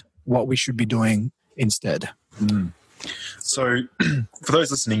 and what we should be doing instead. So for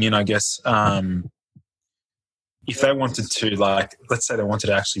those listening in, I guess, if they wanted to, like, let's say they wanted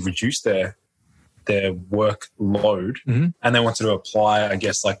to actually reduce their workload, and they wanted to apply, I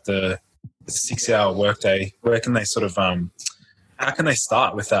guess, like the 6-hour workday, where can they sort of, how can they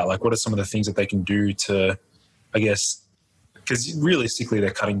start with that? Like, what are some of the things that they can do to, I guess, because realistically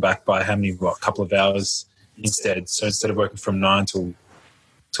they're cutting back by a couple of hours instead. So instead of working from 9 till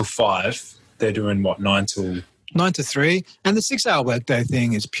 5, they're doing 9 to 3. And the 6-hour workday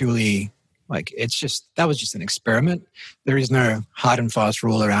thing is purely like, that was just an experiment. There is no hard and fast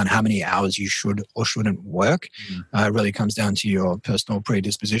rule around how many hours you should or shouldn't work. It really comes down to your personal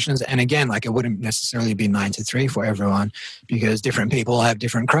predispositions. And again, like, it wouldn't necessarily be 9 to 3 for everyone, because different people have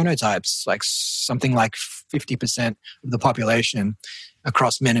different chronotypes. Like something like 50% of the population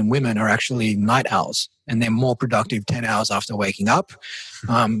across men and women are actually night owls, and they're more productive 10 hours after waking up.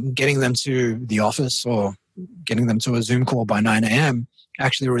 Getting them to the office or getting them to a Zoom call by 9 a.m.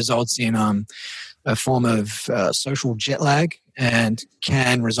 actually results in a form of social jet lag and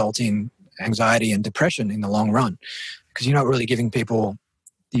can result in anxiety and depression in the long run, because you're not really giving people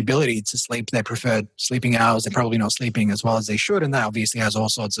the ability to sleep their preferred sleeping hours. They're probably not sleeping as well as they should, and that obviously has all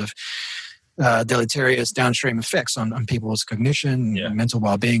sorts of deleterious downstream effects on people's cognition, mental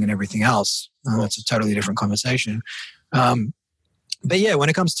well-being, and everything else. That's a totally different conversation. But yeah, when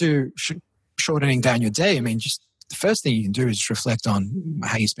it comes to shortening down your day, I mean, just the first thing you can do is reflect on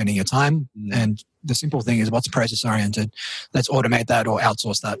how you're spending your time. And the simple thing is, what's process oriented? Let's automate that or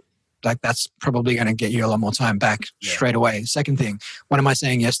outsource that. Like, that's probably going to get you a lot more time back straight away. Second thing, what am I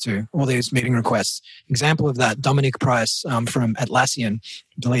saying yes to? All these meeting requests. Example of that, Dominic Price from Atlassian,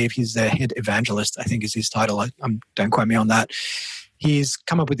 I believe he's their head evangelist, I think is his title. Don't quote me on that. He's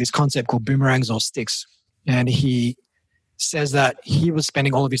come up with this concept called boomerangs or sticks. And he says that he was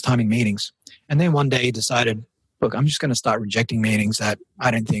spending all of his time in meetings. And then one day he decided, look, I'm just going to start rejecting meetings that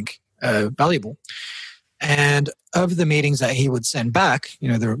I don't think are valuable. And of the meetings that he would send back,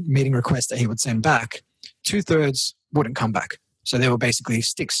 the meeting requests that he would send back, 2/3 wouldn't come back. So they were basically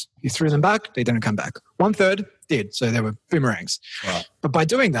sticks. You threw them back, they didn't come back. 1/3 did. So they were boomerangs. Right. But by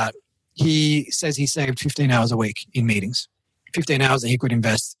doing that, he says he saved 15 hours a week in meetings. 15 hours that he could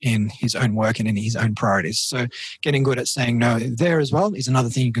invest in his own work and in his own priorities. So getting good at saying no there as well is another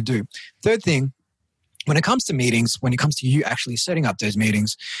thing you could do. Third thing, when it comes to meetings, when it comes to you actually setting up those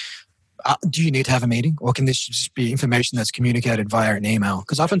meetings, do you need to have a meeting, or can this just be information that's communicated via an email?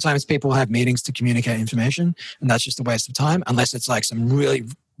 Because oftentimes people have meetings to communicate information, and that's just a waste of time, unless it's like some really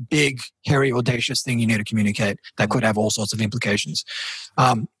big, hairy, audacious thing you need to communicate that could have all sorts of implications.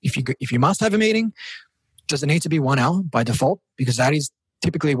 If you must have a meeting, does it need to be 1 hour by default? Because that is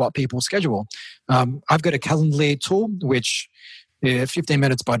typically what people schedule. I've got a Calendly tool, which 15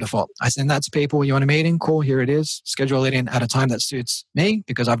 minutes by default. I send that to people. You want a meeting? Cool, here it is. Schedule it in at a time that suits me,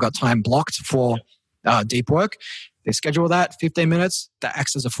 because I've got time blocked for deep work. They schedule that 15 minutes. That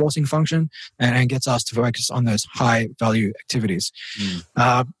acts as a forcing function and gets us to focus on those high value activities.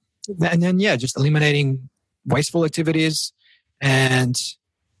 And then, just eliminating wasteful activities. And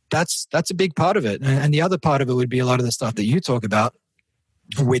that's a big part of it. And the other part of it would be a lot of the stuff that you talk about,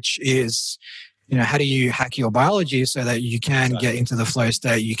 which is how do you hack your biology so that you can get into the flow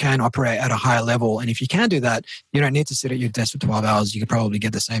state, you can operate at a higher level. And if you can do that, you don't need to sit at your desk for 12 hours. You could probably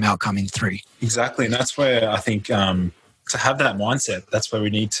get the same outcome in 3. Exactly. And that's where I think to have that mindset, that's where we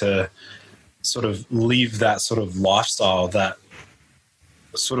need to sort of live that sort of lifestyle that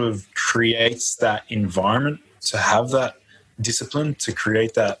sort of creates that environment to have that discipline, to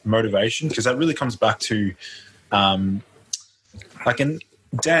create that motivation, because that really comes back to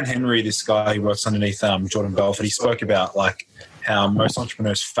Dan Henry, this guy who works underneath Jordan Belfort, he spoke about like how most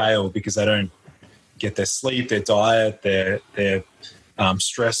entrepreneurs fail because they don't get their sleep, their diet, their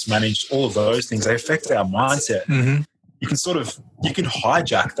stress managed, all of those things. They affect our mindset. Mm-hmm. You can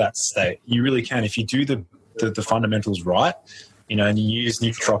hijack that state. You really can if you do the fundamentals right. And you use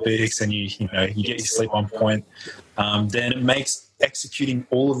nootropics and you get your sleep on point. Then it makes executing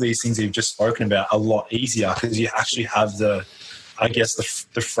all of these things that you've just spoken about a lot easier because you actually have the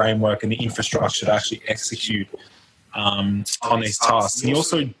framework and the infrastructure to actually execute on these tasks. And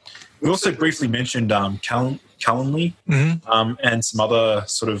we also briefly mentioned Calendly and some other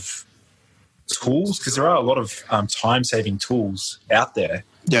sort of tools, because there are a lot of time-saving tools out there,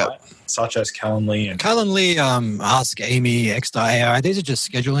 right? Such as Calendly Ask Amy, X.AI. These are just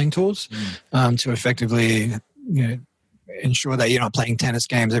scheduling tools to effectively ensure that you're not playing tennis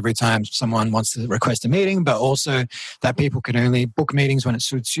games every time someone wants to request a meeting, but also that people can only book meetings when it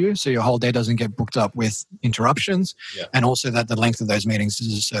suits you, so your whole day doesn't get booked up with interruptions, and also that the length of those meetings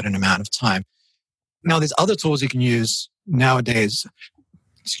is a certain amount of time. Now, there's other tools you can use nowadays,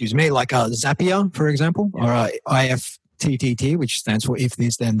 like Zapier, for example, or IFTTT, which stands for if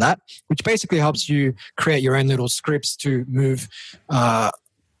this, then that, which basically helps you create your own little scripts to move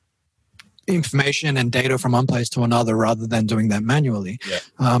information and data from one place to another rather than doing that manually.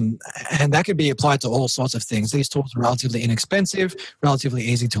 And that could be applied to all sorts of things. These tools are relatively inexpensive, relatively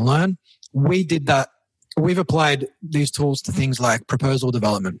easy to learn. We did that. We've applied these tools to things like proposal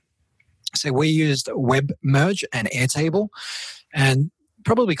development. So we used WebMerge and Airtable, and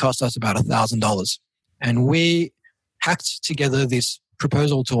probably cost us about $1,000. And we hacked together this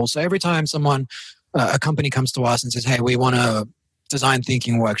proposal tool. So every time a company comes to us and says, hey, we want a design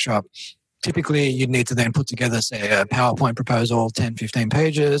thinking workshop, typically you'd need to then put together, say, a PowerPoint proposal, 10, 15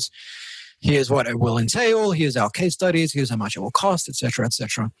 pages. Here's what it will entail. Here's our case studies. Here's how much it will cost, et cetera, et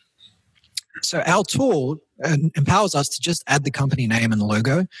cetera. So our tool empowers us to just add the company name and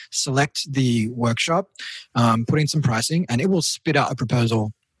logo, select the workshop, put in some pricing, and it will spit out a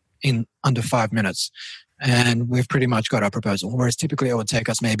proposal in under 5 minutes. And we've pretty much got our proposal. Whereas typically it would take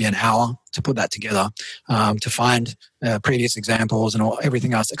us maybe an hour to put that together, to find previous examples and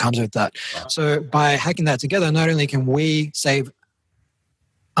everything else that comes with that. So by hacking that together, not only can we save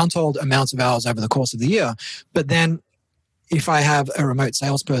untold amounts of hours over the course of the year, but then if I have a remote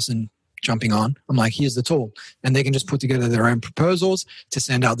salesperson jumping on, I'm like, here's the tool. And they can just put together their own proposals to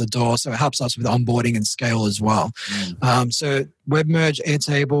send out the door. So it helps us with onboarding and scale as well. So WebMerge,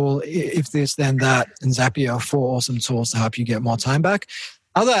 Airtable, if this, then that, and Zapier are 4 awesome tools to help you get more time back.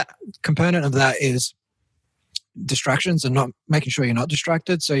 Other component of that is distractions and not making sure you're not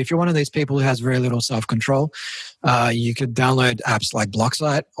distracted. So if you're one of these people who has very little self-control, you could download apps like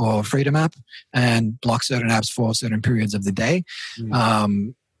Blocksite or Freedom app and block certain apps for certain periods of the day.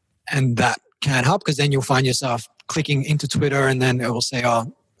 And that can help, because then you'll find yourself clicking into Twitter and then it will say,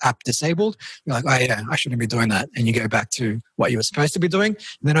 oh, app disabled. You're like, oh yeah, I shouldn't be doing that. And you go back to what you were supposed to be doing.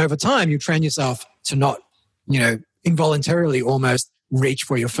 And then over time, you train yourself to not, involuntarily almost reach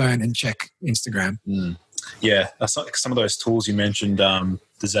for your phone and check Instagram. Yeah, that's like some of those tools you mentioned, the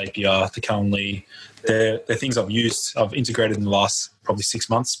Zapier, the Calendly, they're things I've integrated in the last probably 6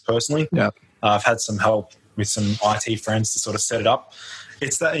 months personally. I've had some help with some IT friends to sort of set it up.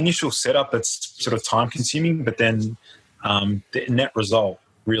 It's that initial setup that's sort of time consuming, but then the net result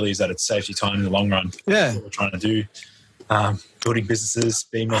really is that it saves you time in the long run. That's what we're trying to do. Building businesses,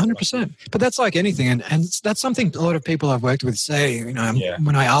 being 100%. But that's like anything. And that's something a lot of people I've worked with say, when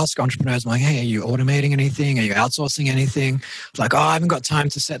I ask entrepreneurs, I'm like, hey, are you automating anything? Are you outsourcing anything? It's like, oh, I haven't got time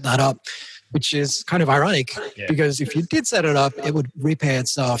to set that up, which is kind of ironic because if you did set it up, it would repay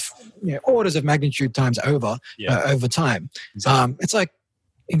itself orders of magnitude times over time. Exactly. It's like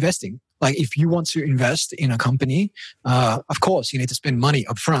investing. Like if you want to invest in a company, of course you need to spend money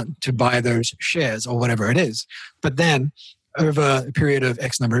up front to buy those shares or whatever it is. But then over a period of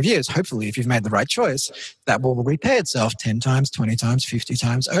X number of years, hopefully if you've made the right choice, that will repay itself 10 times, 20 times, 50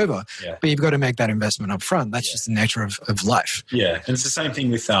 times over. But you've got to make that investment up front. That's just the nature of life. Yeah. And it's the same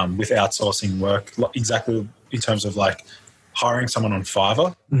thing with outsourcing work, exactly in terms of like hiring someone on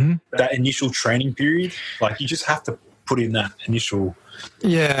Fiverr, that initial training period, like you just have to put in that initial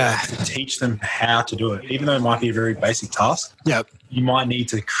to teach them how to do it, even though it might be a very basic task. Yep. You might need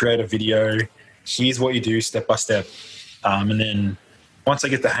to create a video. Here's what you do step by step. And then once I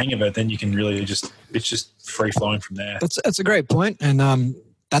get the hang of it, then you can really it's just free flowing from there. That's a great point. And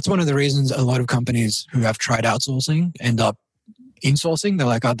that's one of the reasons a lot of companies who have tried outsourcing end up insourcing. They're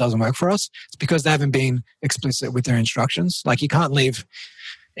like, oh, it doesn't work for us. It's because they haven't been explicit with their instructions. Like, you can't leave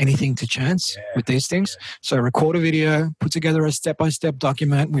anything to chance with these things. So record a video, put together a step-by-step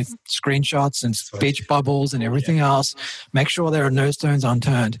document with screenshots and speech bubbles and everything else. Make sure there are no stones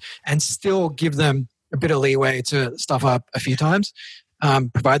unturned, and still give them a bit of leeway to stuff up a few times.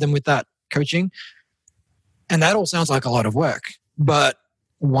 Provide them with that coaching. And that all sounds like a lot of work. But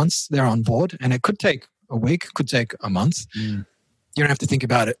once they're on board, and it could take a week, could take a month, you don't have to think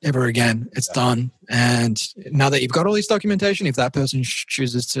about it ever again. It's done. And now that you've got all this documentation, if that person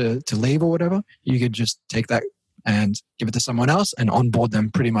chooses to leave or whatever, you could just take that and give it to someone else and onboard them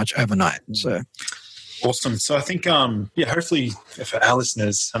pretty much overnight. So awesome. So I think, hopefully for our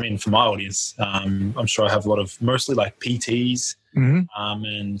listeners, I mean, for my audience, I'm sure I have a lot of mostly like PTs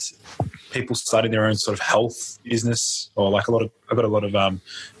and people starting their own sort of health business, or like I've got a lot of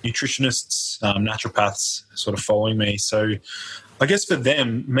nutritionists, naturopaths sort of following me. So I guess for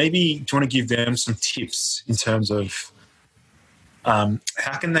them, maybe do you want to give them some tips in terms of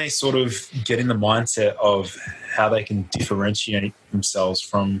how can they sort of get in the mindset of how they can differentiate themselves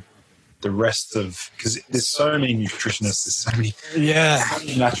from the rest of, because there's so many nutritionists, there's so many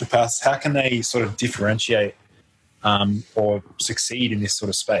naturopaths. How can they sort of differentiate or succeed in this sort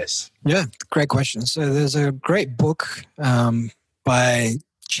of space? Yeah, great question. So there's a great book by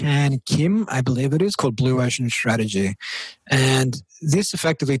Chan Kim, I believe it is, called Blue Ocean Strategy. And this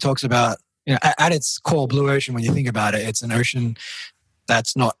effectively talks about, at its core, blue ocean, when you think about it, it's an ocean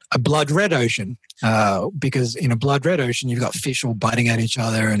that's not a blood red ocean, because in a blood red ocean, you've got fish all biting at each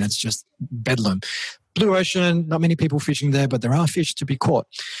other and it's just bedlam. Blue ocean, not many people fishing there, but there are fish to be caught.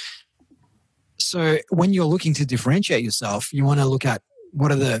 So when you're looking to differentiate yourself, you want to look at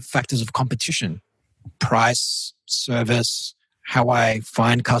what are the factors of competition: price, service, how I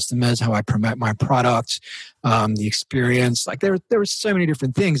find customers, how I promote my product, the experience. Like there are so many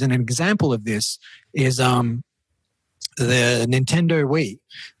different things. And an example of this is the Nintendo Wii.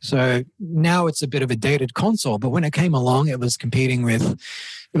 So now it's a bit of a dated console, but when it came along, it was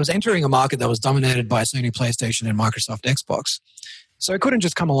entering a market that was dominated by Sony PlayStation and Microsoft Xbox. So it couldn't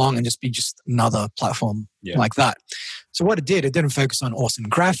just come along and be another platform like that. So what it didn't focus on awesome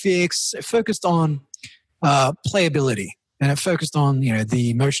graphics. It focused on playability. And it focused on,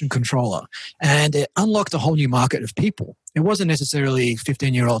 the motion controller. And it unlocked a whole new market of people. It wasn't necessarily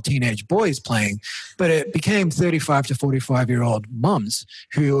 15-year-old teenage boys playing, but it became 35 to 45-year-old mums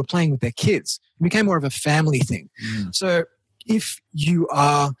who were playing with their kids. It became more of a family thing. So if you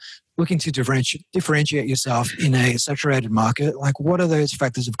are looking to differentiate yourself in a saturated market, like what are those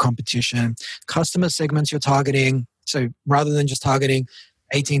factors of competition, customer segments you're targeting? So rather than just targeting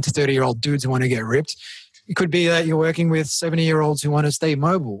 18 to 30-year-old dudes who want to get ripped, it could be that you're working with 70-year-olds who want to stay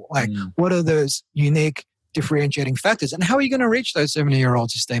mobile. Like, what are those unique differentiating factors? And how are you going to reach those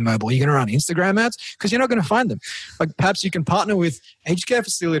 70-year-olds who stay mobile? Are you going to run Instagram ads? Because you're not going to find them. Like, perhaps you can partner with aged care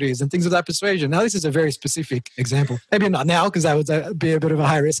facilities and things of that persuasion. Now, this is a very specific example. Maybe not now, because that would be a bit of a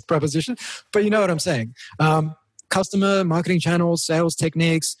high-risk proposition. But you know what I'm saying. Customer marketing channels, sales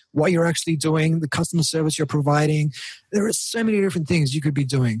techniques, what you're actually doing, the customer service you're providing. There are so many different things you could be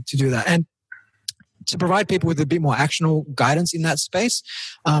doing to do that. And to provide people with a bit more actionable guidance in that space,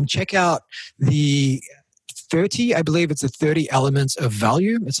 check out the 30, I believe it's the 30 Elements of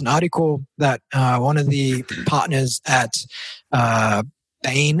Value. It's an article that one of the partners at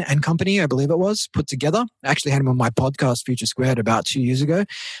Bain and Company, I believe it was, put together. I actually had him on my podcast, Future Squared, about 2 years ago.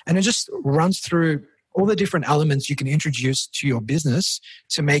 And it just runs through all the different elements you can introduce to your business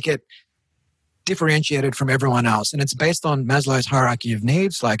to make it differentiated from everyone else. And it's based on Maslow's hierarchy of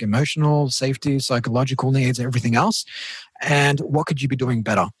needs, like emotional, safety, psychological needs, everything else. And what could you be doing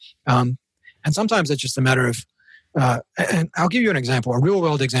better? And sometimes it's just a matter of, and I'll give you an example, a real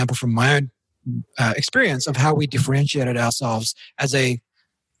world example from my own experience of how we differentiated ourselves as a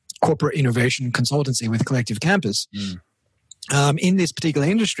corporate innovation consultancy with Collective Campus. In this particular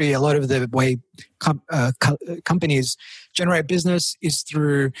industry, a lot of the way companies generate business is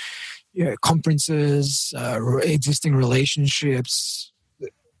through conferences, existing relationships,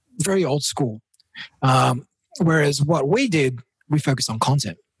 very old school. Whereas what we did, we focused on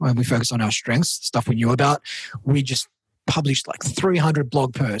content. We focused on our strengths, stuff we knew about. We just published like 300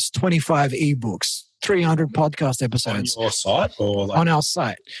 blog posts, 25 ebooks, 300 podcast episodes. On your site? Or on our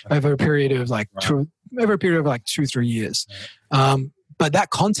site over a period of over a period of like 2-3 years. But that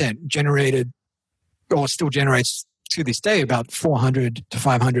content generated, or still generates to this day, about 400 to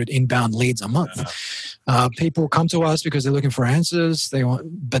 500 inbound leads a month. People come to us because they're looking for answers.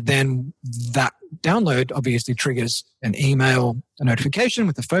 But then that download obviously triggers an email, a notification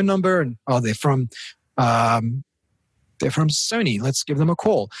with the phone number, and they're from Sony. Let's give them a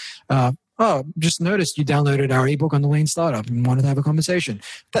call. Just noticed you downloaded our ebook on the lean startup and wanted to have a conversation.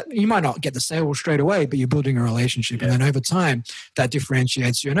 That you might not get the sale straight away, but you're building a relationship. And then over time, that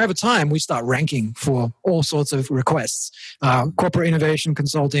differentiates you. And over time, we start ranking for all sorts of requests. Corporate innovation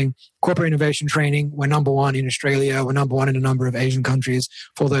consulting, corporate innovation training. We're number one in Australia. We're number one in a number of Asian countries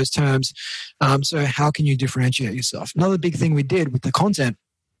for those terms. So how can you differentiate yourself? Another big thing we did with the content,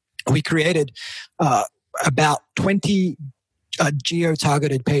 we created about 20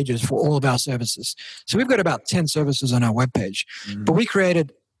 geo-targeted pages for all of our services. So we've got about 10 services on our webpage, but we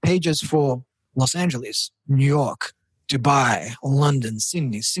created pages for Los Angeles, New York, Dubai, London,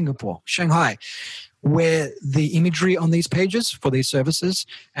 Sydney, Singapore, Shanghai, where the imagery on these pages for these services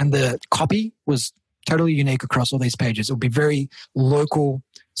and the copy was totally unique across all these pages. It would be very local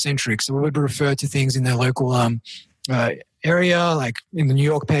centric. So we would refer to things in their local area. Like in the New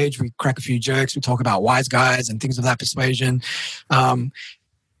York page, we crack a few jokes. We talk about wise guys and things of that persuasion.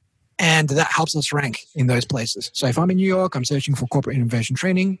 And that helps us rank in those places. So if I'm in New York, I'm searching for corporate innovation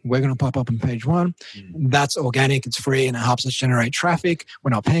training. We're going to pop up on page 1. That's organic, it's free, and it helps us generate traffic. We're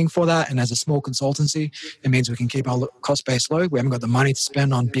not paying for that. And as a small consultancy, it means we can keep our cost base low. We haven't got the money to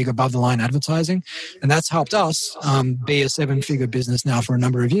spend on big above the line advertising. And that's helped us be a 7-figure business now for a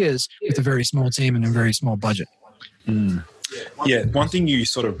number of years with a very small team and a very small budget. Yeah, one thing you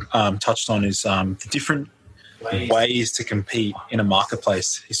sort of touched on is the different ways to compete in a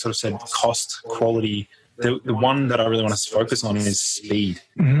marketplace. You sort of said cost, quality. The one that I really want to focus on is speed.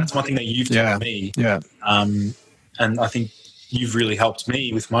 That's one thing that you've taught me. And I think you've really helped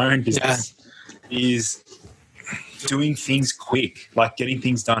me with my own business is doing things quick, like getting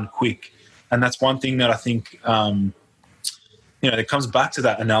things done quick. And that's one thing that I think, it comes back to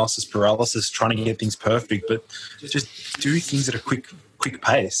that analysis paralysis, trying to get things perfect, but just do things at a quick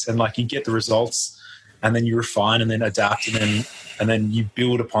pace. And like you get the results and then you refine and then adapt and then you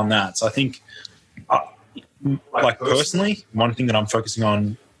build upon that. So I think like personally, one thing that I'm focusing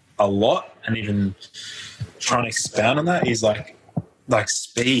on a lot and even trying to expand on that is like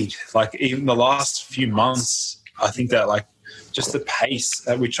speed. Like even the last few months, I think that like just the pace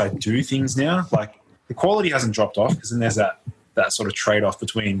at which I do things now, like the quality hasn't dropped off because then there's that sort of trade-off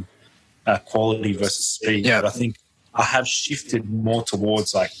between quality versus speed. But I think I have shifted more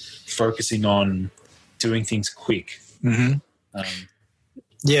towards like focusing on doing things quick.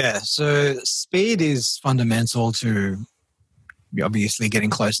 So speed is fundamental to obviously getting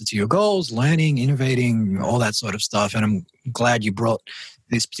closer to your goals, learning, innovating, all that sort of stuff. And I'm glad you brought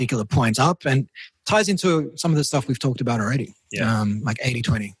this particular point up, and ties into some of the stuff we've talked about already, like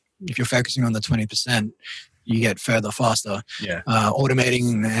 80-20. If you're focusing on the 20%, you get further faster.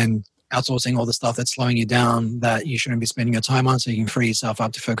 Automating and outsourcing all the stuff that's slowing you down that you shouldn't be spending your time on, so you can free yourself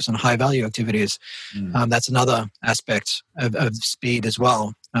up to focus on high value activities. That's another aspect of speed as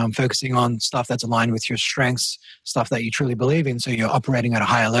well. Focusing on stuff that's aligned with your strengths, stuff that you truly believe in, so you're operating at a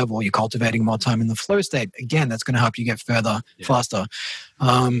higher level, you're cultivating more time in the flow state. Again, that's going to help you get further faster.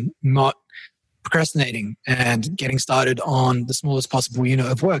 Not procrastinating and getting started on the smallest possible unit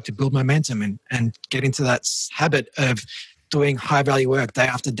of work to build momentum and get into that habit of doing high value work day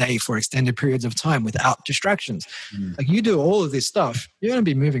after day for extended periods of time without distractions. Like you do all of this stuff, you're going to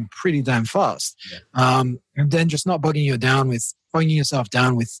be moving pretty damn fast. And then just not bogging yourself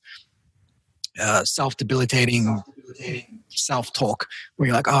down with self-debilitating self-talk where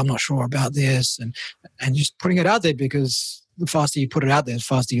you're like, I'm not sure about this, and just putting it out there, because the faster you put it out there, the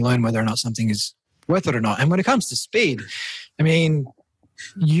faster you learn whether or not something is worth it or not. And when it comes to speed, I mean,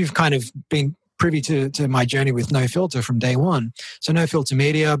 you've kind of been privy to my journey with No Filter from day one. So No Filter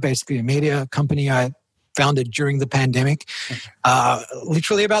Media, basically a media company I founded during the pandemic,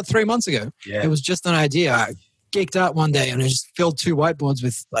 literally about 3 months ago. It was just an idea. I geeked out one day and I just filled 2 whiteboards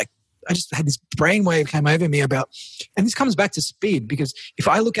with I just had this brainwave came over me about, and this comes back to speed, because if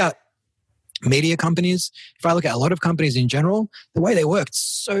I look at media companies, if I look at a lot of companies in general, the way they work,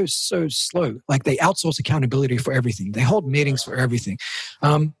 so slow. Like they outsource accountability for everything. They hold meetings for everything.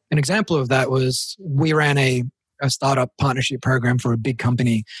 An example of that was we ran a startup partnership program for a big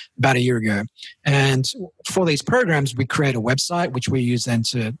company about a year ago. And for these programs, we create a website, which we use then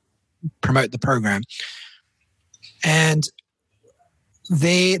to promote the program. And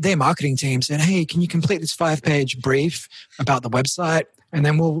their marketing team said, hey, can you complete this 5-page brief about the website? and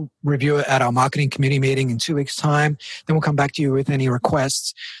then we'll review it at our marketing committee meeting in 2 weeks' time. Then we'll come back to you with any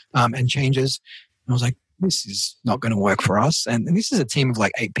requests and changes. And I was like, this is not going to work for us. And this is a team of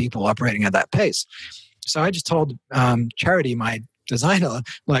like 8 people operating at that pace. So I just told Charity, my designer,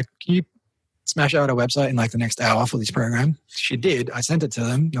 like, can you smash out our website in like the next hour for this program? She did. I sent it to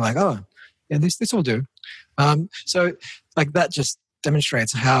them. They're like, oh, yeah, this will do. So like that just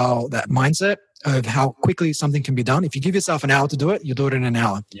demonstrates how that mindset of how quickly something can be done. If you give yourself an hour to do it, you'll do it in an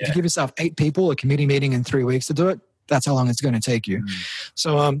hour. Yeah. If you give yourself 8 people, a committee meeting in 3 weeks to do it, that's how long it's going to take you.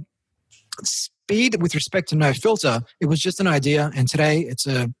 So speed with respect to No Filter, it was just an idea. And today it's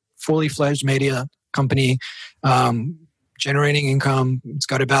a fully fledged media company generating income. It's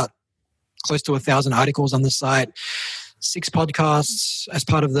got about close to 1,000 articles on the site, 6 podcasts as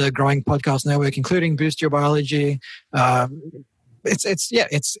part of the growing podcast network, including Boost Your Biology.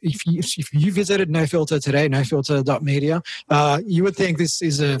 If you visited No Filter today, nofilter.media, you would think this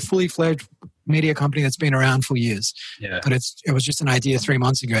is a fully fledged media company that's been around for years. Yeah. But it was just an idea 3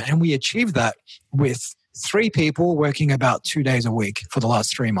 months ago. And we achieved that with 3 people working about 2 days a week for the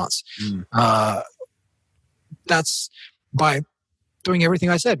last 3 months. That's by doing everything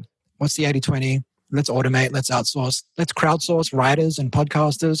I said. What's the 80-20? Let's automate, let's outsource, let's crowdsource writers and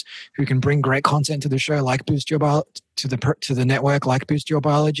podcasters who can bring great content to the show, like Boost Your to the network, like Boost Your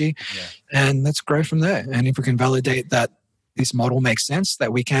Biology, and let's grow from there. And if we can validate that this model makes sense,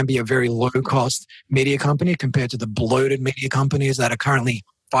 that we can be a very low-cost media company compared to the bloated media companies that are currently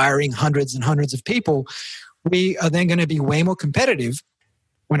firing hundreds and hundreds of people, we are then going to be way more competitive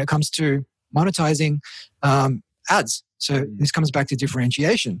when it comes to monetizing ads. So this comes back to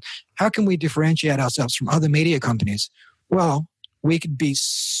differentiation. How can we differentiate ourselves from other media companies? Well, we could be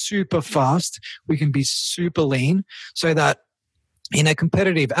super fast. We can be super lean so that in a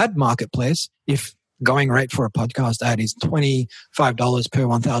competitive ad marketplace, if going rate for a podcast ad is $25 per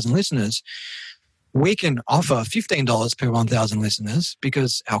 1,000 listeners, we can offer $15 per 1,000 listeners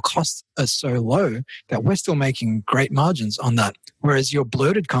because our costs are so low that we're still making great margins on that. Whereas your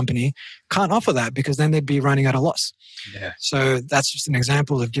bloated company can't offer that because then they'd be running at a loss. Yeah. So that's just an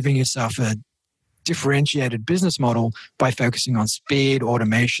example of giving yourself a differentiated business model by focusing on speed,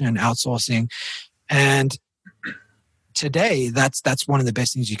 automation, and outsourcing. And today, that's one of the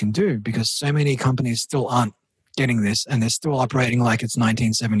best things you can do because so many companies still aren't getting this and they're still operating like it's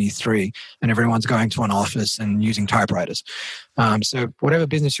 1973 and everyone's going to an office and using typewriters. So whatever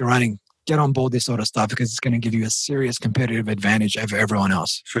business you're running, get on board this sort of stuff because it's going to give you a serious competitive advantage over everyone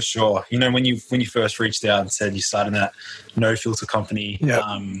else. For sure. You know, when you first reached out and said you started that No Filter company,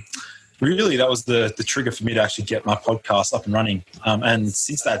 really that was the trigger for me to actually get my podcast up and running. And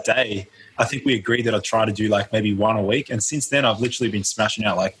since that day, I think we agreed that I'd try to do like maybe 1 a week. And since then, I've literally been smashing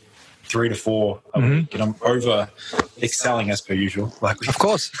out like 3 to 4 a week, and I'm over excelling as per usual. Like, of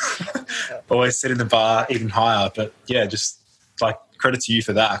course, always setting the bar even higher. But yeah, just like credit to you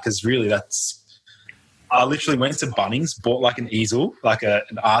for that because really, I literally went to Bunnings, bought like an easel, like an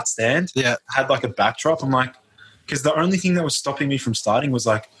art stand. Yeah, had like a backdrop. I'm like, because the only thing that was stopping me from starting was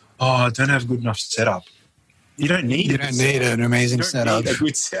like, oh, I don't have a good enough setup. You don't need an amazing setup. Need a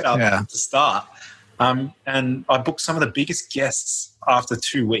good setup to start. And I booked some of the biggest guests after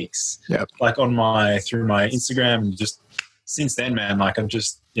 2 weeks. Yep. Like through my Instagram, and just since then, man, like and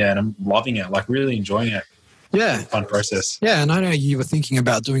I'm loving it, like really enjoying it. Yeah. It's a fun process. Yeah, and I know you were thinking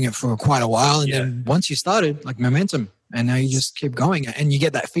about doing it for quite a while, and then once you started, like momentum, and now you just keep going, and you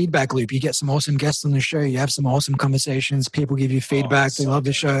get that feedback loop. You get some awesome guests on the show. You have some awesome conversations. People give you feedback. They love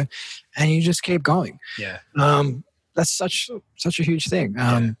the show, and you just keep going. Yeah. That's such a huge thing.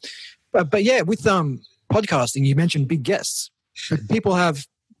 But yeah, with podcasting, you mentioned big guests. People have,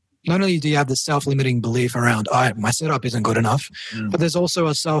 not only do you have the self-limiting belief around, my setup isn't good enough, but there's also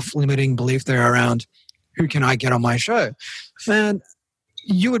a self-limiting belief there around, who can I get on my show? And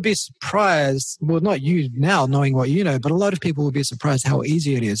you would be surprised, well, not you now knowing what you know, but a lot of people would be surprised how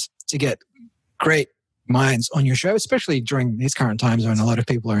easy it is to get great minds on your show, especially during these current times when a lot of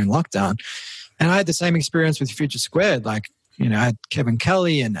people are in lockdown. And I had the same experience with Future Squared, like, you know, I had Kevin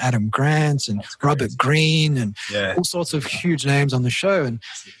Kelly and Adam Grant and Robert Greene and all sorts of huge names on the show. And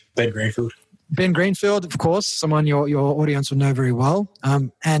Ben Greenfield, of course, someone your audience will know very well.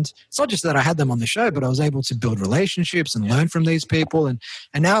 And it's not just that I had them on the show, but I was able to build relationships and learn from these people. And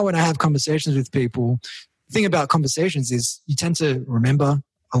now when I have conversations with people, the thing about conversations is you tend to remember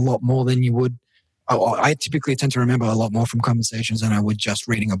a lot more than you would. I typically tend to remember a lot more from conversations than I would just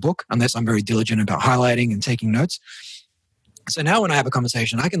reading a book, unless I'm very diligent about highlighting and taking notes. So now when I have a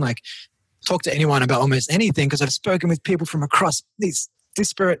conversation, I can like talk to anyone about almost anything because I've spoken with people from across these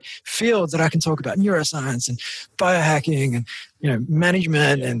disparate fields that I can talk about, neuroscience and biohacking and,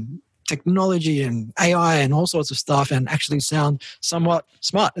 management and technology and AI and all sorts of stuff, and actually sound somewhat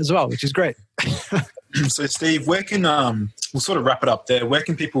smart as well, which is great. So Steve, where can, we'll sort of wrap it up there. Where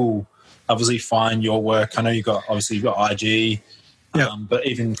can people obviously find your work? I know you've got IG, but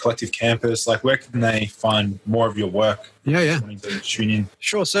even Collective Campus, like where can they find more of your work? Yeah. Tune in.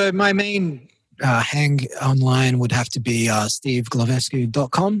 Sure. So my main hang online would have to be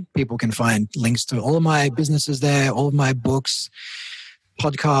steveglaveski.com. People can find links to all of my businesses there, all of my books,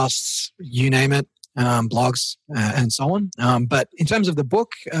 podcasts, you name it, blogs, and so on. But in terms of the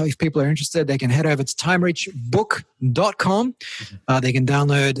book, if people are interested, they can head over to timereachbook.com. They can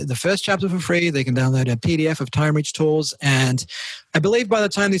download the first chapter for free. They can download a PDF of Time Reach tools. And I believe by the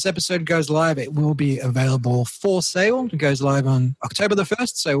time this episode goes live, it will be available for sale. It goes live on October the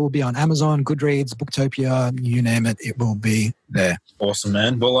 1st. So it will be on Amazon, Goodreads, Booktopia, you name it. It will be there. Awesome,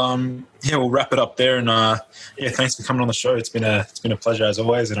 man. Well, we'll wrap it up there. And thanks for coming on the show. It's been a pleasure as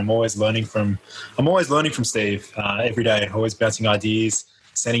always. And I'm always learning from Steve every day. Always bouncing ideas,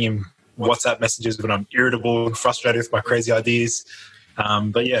 sending him WhatsApp messages when I'm irritable and frustrated with my crazy ideas.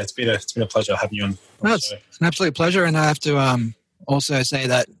 But yeah, it's been a pleasure having you on the show. It's an absolute pleasure. And I have to also say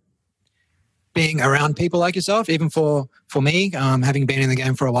that being around people like yourself, even for me, having been in the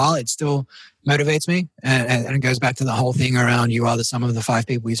game for a while, it still motivates me. And it goes back to the whole thing around you are the sum of the 5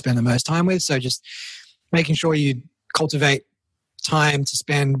 people you spend the most time with. So just making sure you cultivate time to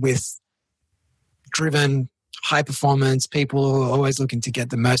spend with driven, high performance people who are always looking to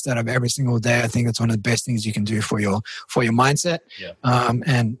get the most out of every single day. I think that's one of the best things you can do for your mindset. Yeah.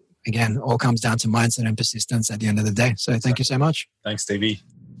 And again, all comes down to mindset and persistence at the end of the day. So thank you so much. Thanks, Stevie.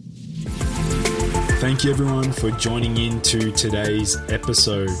 Thank you everyone for joining in to today's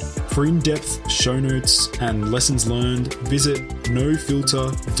episode. For in-depth show notes and lessons learned, visit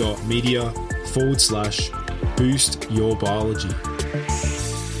nofilter.media/boostyourbiology.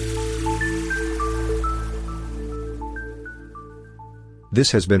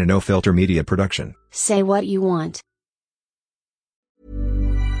 This has been a No Filter Media production. Say what you want.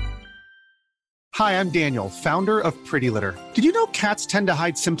 Hi, I'm Daniel, founder of Pretty Litter. Did you know cats tend to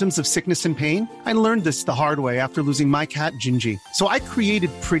hide symptoms of sickness and pain? I learned this the hard way after losing my cat, Gingy. So I created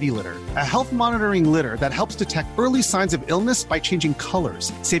Pretty Litter, a health monitoring litter that helps detect early signs of illness by changing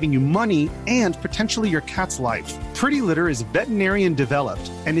colors, saving you money and potentially your cat's life. Pretty Litter is veterinarian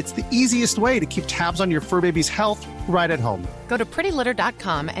developed, and it's the easiest way to keep tabs on your fur baby's health right at home. Go to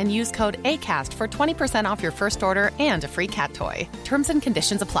prettylitter.com and use code ACAST for 20% off your first order and a free cat toy. Terms and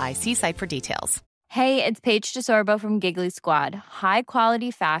conditions apply. See site for details. Hey, it's Paige DeSorbo from Giggly Squad. High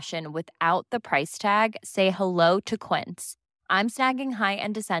quality fashion without the price tag. Say hello to Quince. I'm snagging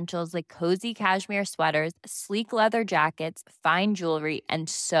high-end essentials like cozy cashmere sweaters, sleek leather jackets, fine jewelry, and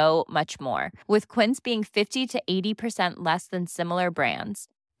so much more. With Quince being 50 to 80% less than similar brands.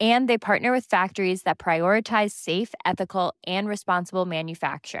 And they partner with factories that prioritize safe, ethical, and responsible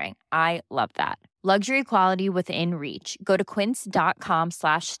manufacturing. I love that. Luxury quality within reach. Go to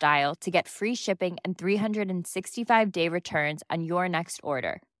quince.com/style to get free shipping and 365-day returns on your next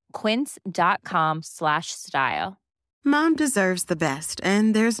order. Quince.com/style. Mom deserves the best,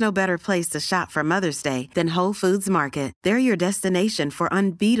 and there's no better place to shop for Mother's Day than Whole Foods Market. They're your destination for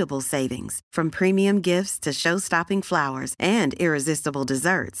unbeatable savings, from premium gifts to show-stopping flowers and irresistible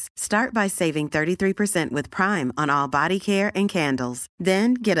desserts. Start by saving 33% with Prime on all body care and candles.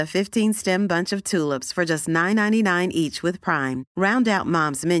 Then get a 15-stem bunch of tulips for just $9.99 each with Prime. Round out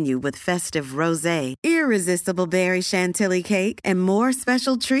Mom's menu with festive rosé, irresistible berry chantilly cake, and more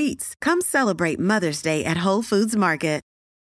special treats. Come celebrate Mother's Day at Whole Foods Market.